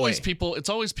feel that way. It's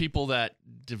always people that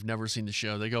have never seen the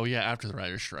show. They go, yeah, after the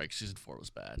writer's strike, season 4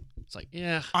 was bad. It's like,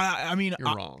 yeah, I mean,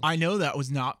 you're wrong. I know that was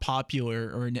not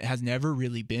popular, or it has never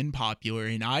really been popular,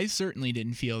 and I certainly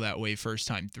didn't feel that way first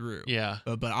time through. Yeah.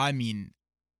 But I mean,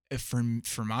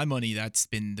 for my money, that's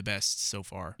been the best so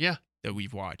far. Yeah. That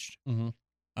we've watched. Mm-hmm.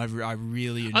 I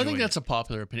really enjoyed I think that's a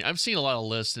popular opinion. I've seen a lot of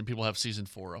lists, and people have season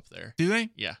 4 up there. Do they?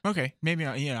 Yeah. Okay. Maybe.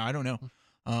 I don't know.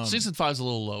 Season 5 is a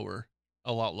little lower.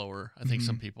 A lot lower, I think.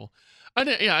 Some people. I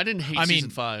didn't hate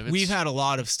season 5. We've had a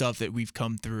lot of stuff that we've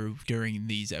come through during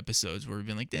these episodes where we've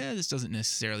been like, this doesn't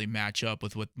necessarily match up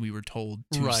with what we were told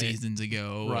 2 seasons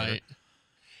ago. Right.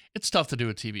 It's tough to do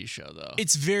a TV show, though.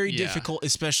 It's very difficult,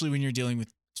 especially when you're dealing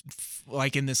with,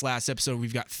 like in this last episode,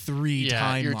 we've got 3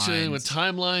 timelines. You're dealing with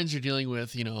timelines. You're dealing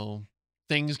with,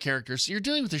 things, characters. You're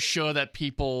dealing with a show that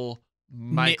people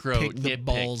nitpick the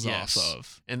balls off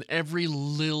of, and every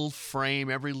little frame,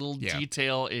 every little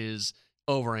detail is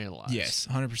overanalyzed. Yes,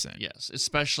 100%. Yes,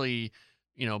 especially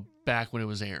back when it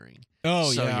was airing.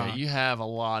 Oh, so, yeah, you have a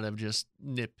lot of just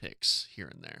nitpicks here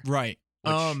and there. Right.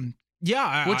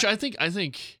 Which I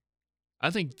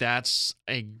think that's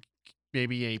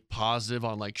maybe a positive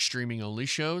on like streaming only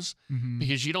shows,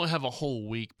 because you don't have a whole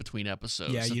week between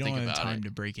episodes. Yeah, you don't have time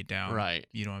to break it down. Right.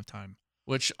 You don't have time.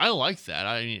 Which I like that.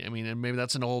 I mean, and maybe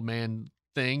that's an old man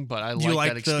thing, but I like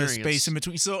that experience. The space in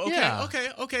between. So Yeah.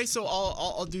 okay. So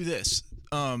I'll do this.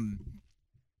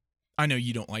 I know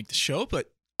you don't like the show,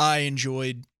 but I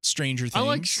enjoyed Stranger Things. I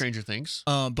like Stranger Things.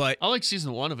 But I like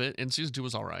season 1 of it, and season 2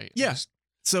 was all right. Yeah.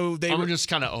 So I'm just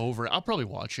kind of over it. I'll probably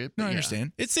watch it. No, I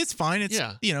understand. It's fine. It's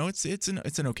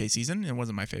it's an okay season. It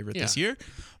wasn't my favorite this year,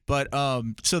 but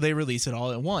so they release it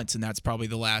all at once, and that's probably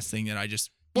the last thing that I just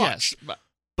watched. Yes,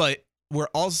 but we're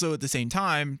also at the same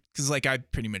time, because like I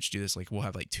pretty much do this. Like we'll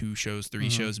have like 2 shows, 3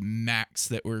 shows max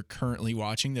that we're currently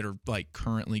watching that are like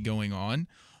currently going on.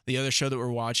 The other show that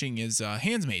we're watching is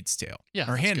Handmaid's Tale.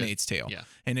 Yeah, or Handmaid's Tale. Yeah.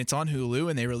 And it's on Hulu,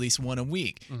 and they release 1 a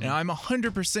week. And I'm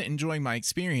 100% enjoying my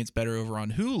experience better over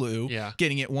on Hulu,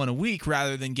 getting it 1 a week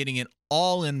rather than getting it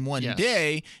all in one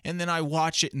day, and then I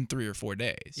watch it in 3 or 4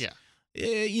 days. Yeah.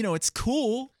 It's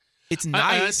cool. It's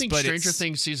nice. I think Stranger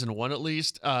Things season 1, at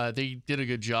least, they did a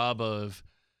good job of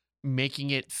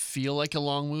making it feel like a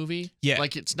long movie. Yeah.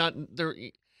 Like it's not there.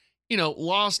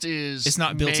 Lost is. It's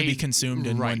not built to be consumed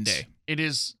in one day. It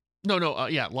is. No.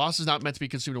 Lost is not meant to be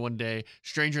consumed in one day.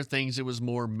 Stranger Things, it was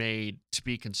more made to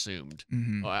be consumed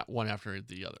one after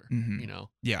the other.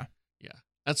 Yeah.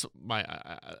 That's my.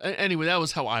 Anyway, that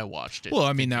was how I watched it. Well,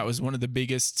 I mean, that was one of the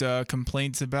biggest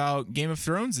complaints about Game of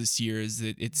Thrones this year, is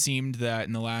that it seemed that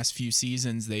in the last few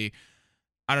seasons, I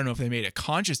don't know if they made a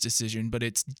conscious decision, but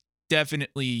it's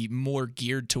definitely more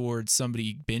geared towards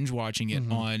somebody binge watching it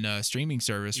on a streaming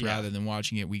service rather than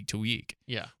watching it week to week.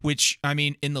 Yeah. Which, I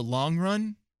mean, in the long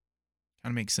run,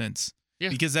 kind of makes sense. Yeah.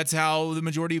 Because that's how the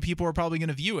majority of people are probably going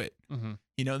to view it. Mm-hmm.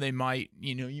 They might,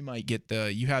 you might get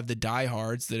you have the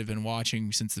diehards that have been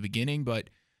watching since the beginning, but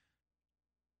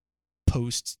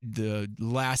post the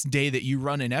last day that you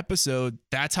run an episode,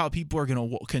 that's how people are going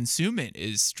to consume it,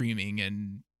 is streaming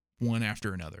and one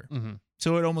after another. Mm-hmm.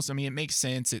 So it makes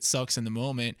sense. It sucks in the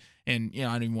moment. And, I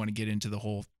don't even want to get into the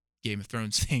whole Game of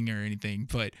Thrones thing or anything,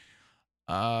 but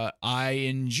I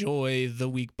enjoy the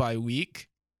week by week.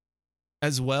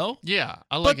 as well. Yeah,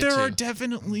 I like But it there too. are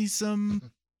definitely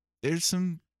some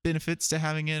benefits to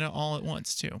having it all at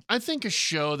once too. I think a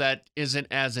show that isn't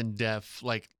as in depth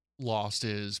like Lost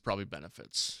is probably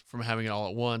benefits from having it all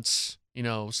at once. You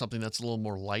know, something that's a little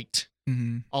more light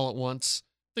Mm-hmm. all at once.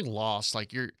 I think Lost,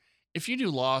 like if you do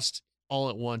Lost all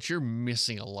at once, you're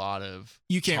missing a lot of.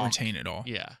 You can't talk. retain it all.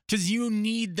 Yeah. Because you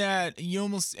need that. You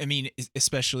almost, I mean,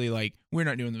 especially like we're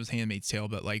not doing this with Handmaid's Tale,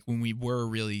 but like when we were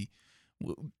really,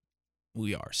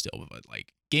 we are still, but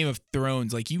like Game of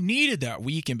Thrones, like you needed that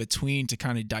week in between to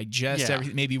kind of digest Yeah.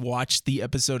 everything, maybe watch the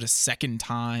episode a second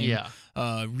time. Yeah.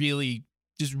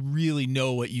 Really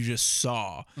know what you just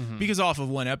saw. Mhm. Because off of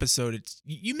one episode, it's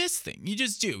you miss things. You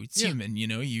just do. It's Yeah. human, you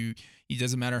know. It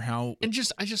doesn't matter how. And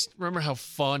I just remember how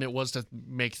fun it was to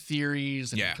make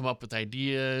theories and Yeah. come up with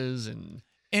ideas and.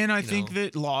 And I you think know.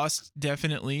 that Lost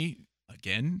definitely,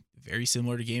 again, very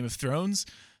similar to Game of Thrones,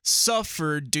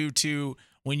 suffered due to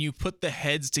when you put the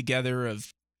heads together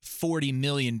of 40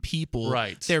 million people,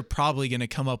 Right. they're probably going to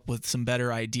come up with some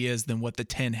better ideas than what the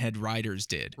 10 head writers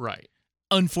did. Right.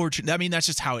 Unfortunately, I mean, that's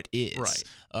just how it is.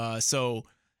 Right. So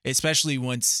especially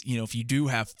once, if you do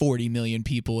have 40 million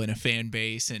people in a fan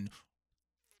base and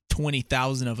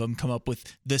 20,000 of them come up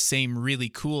with the same really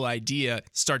cool idea,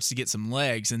 starts to get some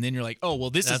legs, and then you're like, oh, well,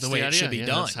 this is the way it should be yeah,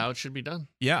 done. That's how it should be done.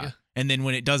 Yeah. Yeah. And then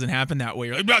when it doesn't happen that way,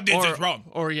 you're like, no, this is wrong.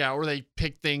 Or they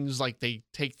pick things like they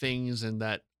take things and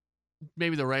that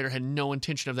maybe the writer had no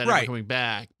intention of that ever Right. coming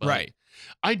back. But Right.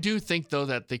 I do think though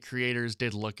that the creators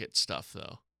did look at stuff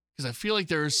though, because I feel like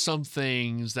there are some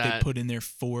things They that put in there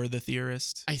for the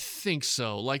theorist. I think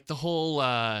so, like the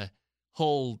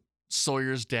whole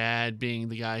Sawyer's dad being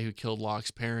the guy who killed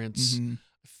Locke's parents. Mhm.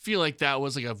 I feel like that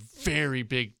was like a very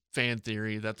big fan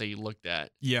theory that they looked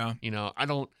at. Yeah. I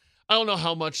don't know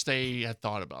how much they had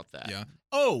thought about that. Yeah.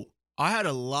 Oh, I had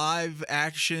a live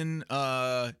action.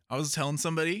 I was telling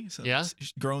somebody, Yeah?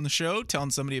 growing the show, telling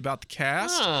somebody about the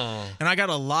cast. Oh. And I got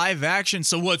a live action.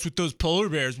 So what's with those polar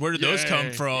bears? Where did those come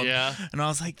Yay. from? Yeah. And I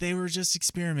was like, they were just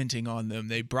experimenting on them.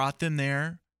 They brought them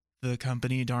there. The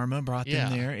company Dharma brought Yeah.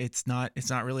 them there. It's not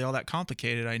really all that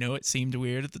complicated. I know it seemed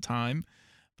weird at the time,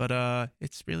 but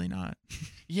it's really not.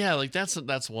 Yeah, like that's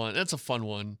one. That's a fun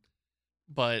one.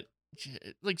 But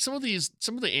like some of the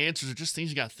answers are just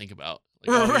things you got to think about.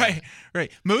 Like, oh, yeah.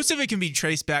 Right. Most of it can be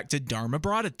traced back to Dharma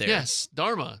brought it there. Yes,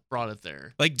 Dharma brought it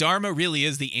there. Like Dharma really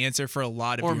is the answer for a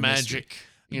lot of Or your mystery.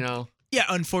 magic, Yeah,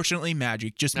 unfortunately,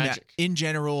 magic. Just Magic. in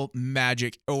general,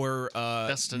 magic or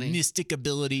Destiny. mystic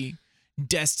ability,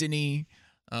 destiny.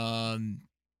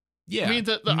 Yeah, I mean,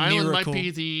 the island might miracle.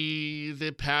 be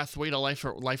the pathway to life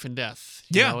and death.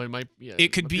 Yeah. It might. Yeah,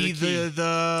 It could might be the key.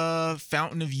 the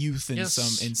fountain of youth in Yes,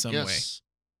 some way. yes.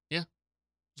 Yeah,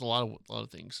 there's a lot of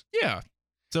things. Yeah.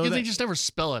 So Yeah, that, they just never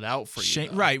spell it out for you.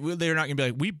 Though. right? Well, they're not gonna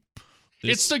be like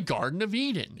It's the Garden of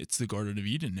Eden. It's the Garden of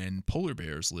Eden, and polar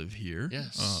bears live here.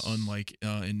 Yes. Unlike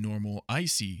in normal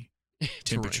icy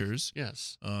temperatures.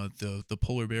 Yes. The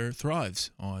polar bear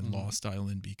thrives on Mhm. Lost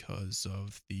Island because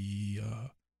of the.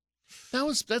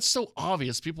 That's so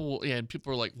obvious. People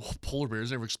are like, well, polar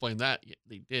bears never explained that. Yeah,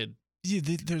 they did. Yeah,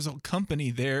 there's a company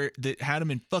there that had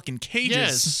them in fucking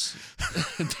cages.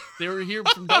 Yes. They were here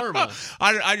from Dharma.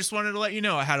 I just wanted to let you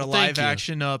know I had a Well, thank live you.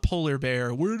 action polar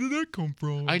bear. Where did that come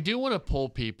from? I do want to poll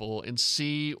people and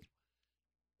see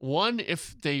one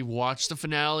if they watched the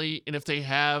finale and if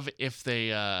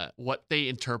they what they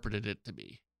interpreted it to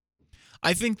be.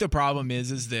 I think the problem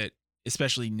is that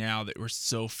especially now that we're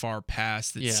so far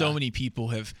past that Yeah. so many people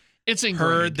have It's ingrained.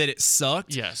 heard that it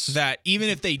sucked. Yes. That even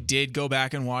if they did go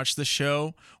back and watch the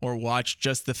show or watch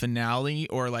just the finale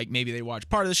or like maybe they watch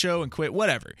part of the show and quit,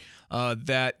 whatever,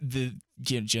 that the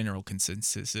general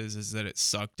consensus is that it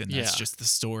sucked and that's Yeah. just the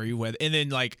story. And then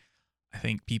like I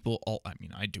think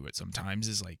I do it sometimes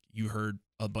is like you heard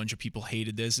a bunch of people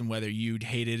hated this and whether you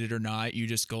hated it or not, you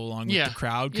just go along with Yeah. the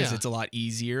crowd because Yeah. it's a lot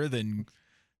easier than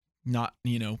not,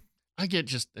 I get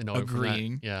just annoyed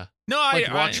agreeing. With that. Yeah. No, Like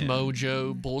I Watch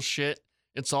Mojo bullshit.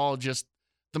 It's all just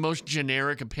the most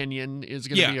generic opinion is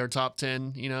going to Yeah. be our top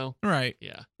 10, Right.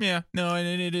 Yeah. Yeah. No,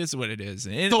 and it is what it is.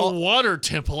 And The water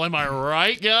temple, am I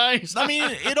right, guys? I mean,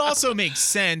 it also makes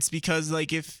sense because,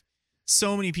 like, if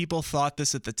so many people thought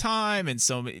this at the time, and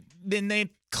then they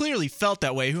clearly felt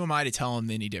that way. Who am I to tell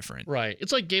them any different? Right.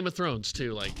 It's like Game of Thrones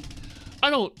too. Like, I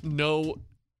don't know.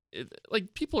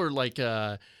 Like people are like,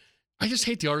 I just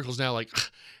hate the articles now. Like,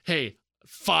 hey,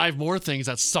 5 more things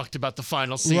that sucked about the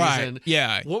final season. Right.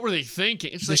 Yeah. What were they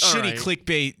thinking? It's The like, all shitty right,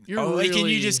 clickbait. You're and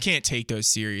really- you just can't take those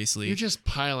seriously. You're just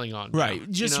piling on. Right. now,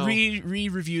 Just read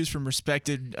reviews from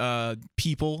respected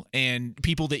people and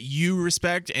people that you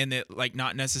respect and that like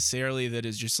not necessarily that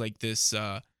is just like this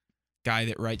guy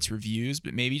that writes reviews,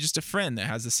 but maybe just a friend that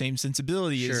has the same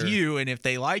sensibility as Sure. you. And if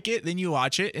they like it, then you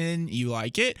watch it and you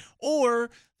like it. Or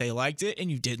they liked it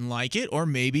and you didn't like it. Or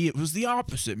maybe it was the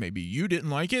opposite. Maybe you didn't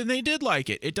like it and they did like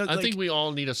it. It does. I think we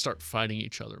all need to start fighting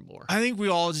each other more. I think we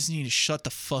all just need to shut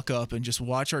the fuck up and just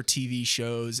watch our TV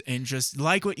shows and just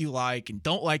like what you like and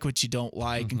don't like what you don't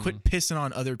like and quit pissing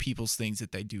on other people's things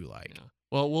that they do like. Yeah.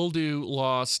 Well, we'll do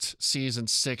Lost season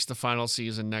 6, the final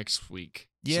season, next week.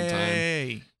 Yay!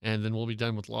 Sometime, and then we'll be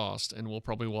done with Lost, and we'll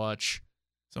probably watch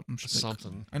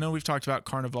something. I know we've talked about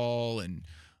Carnival and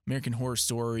American Horror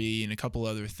Story and a couple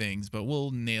other things, but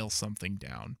we'll nail something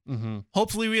down. Mm-hmm.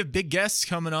 Hopefully, we have big guests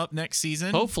coming up next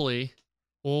season. Hopefully,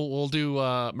 we'll do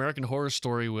American Horror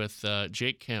Story with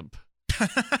Jake Kemp.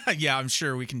 Yeah, I'm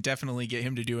sure we can definitely get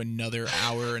him to do another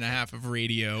hour and a half of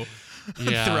radio.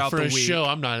 Yeah, throughout for the a week. show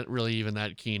I'm not really even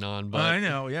that keen on. But I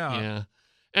know, yeah.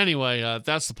 Anyway,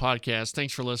 that's the podcast.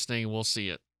 Thanks for listening. We'll see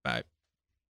you. Bye.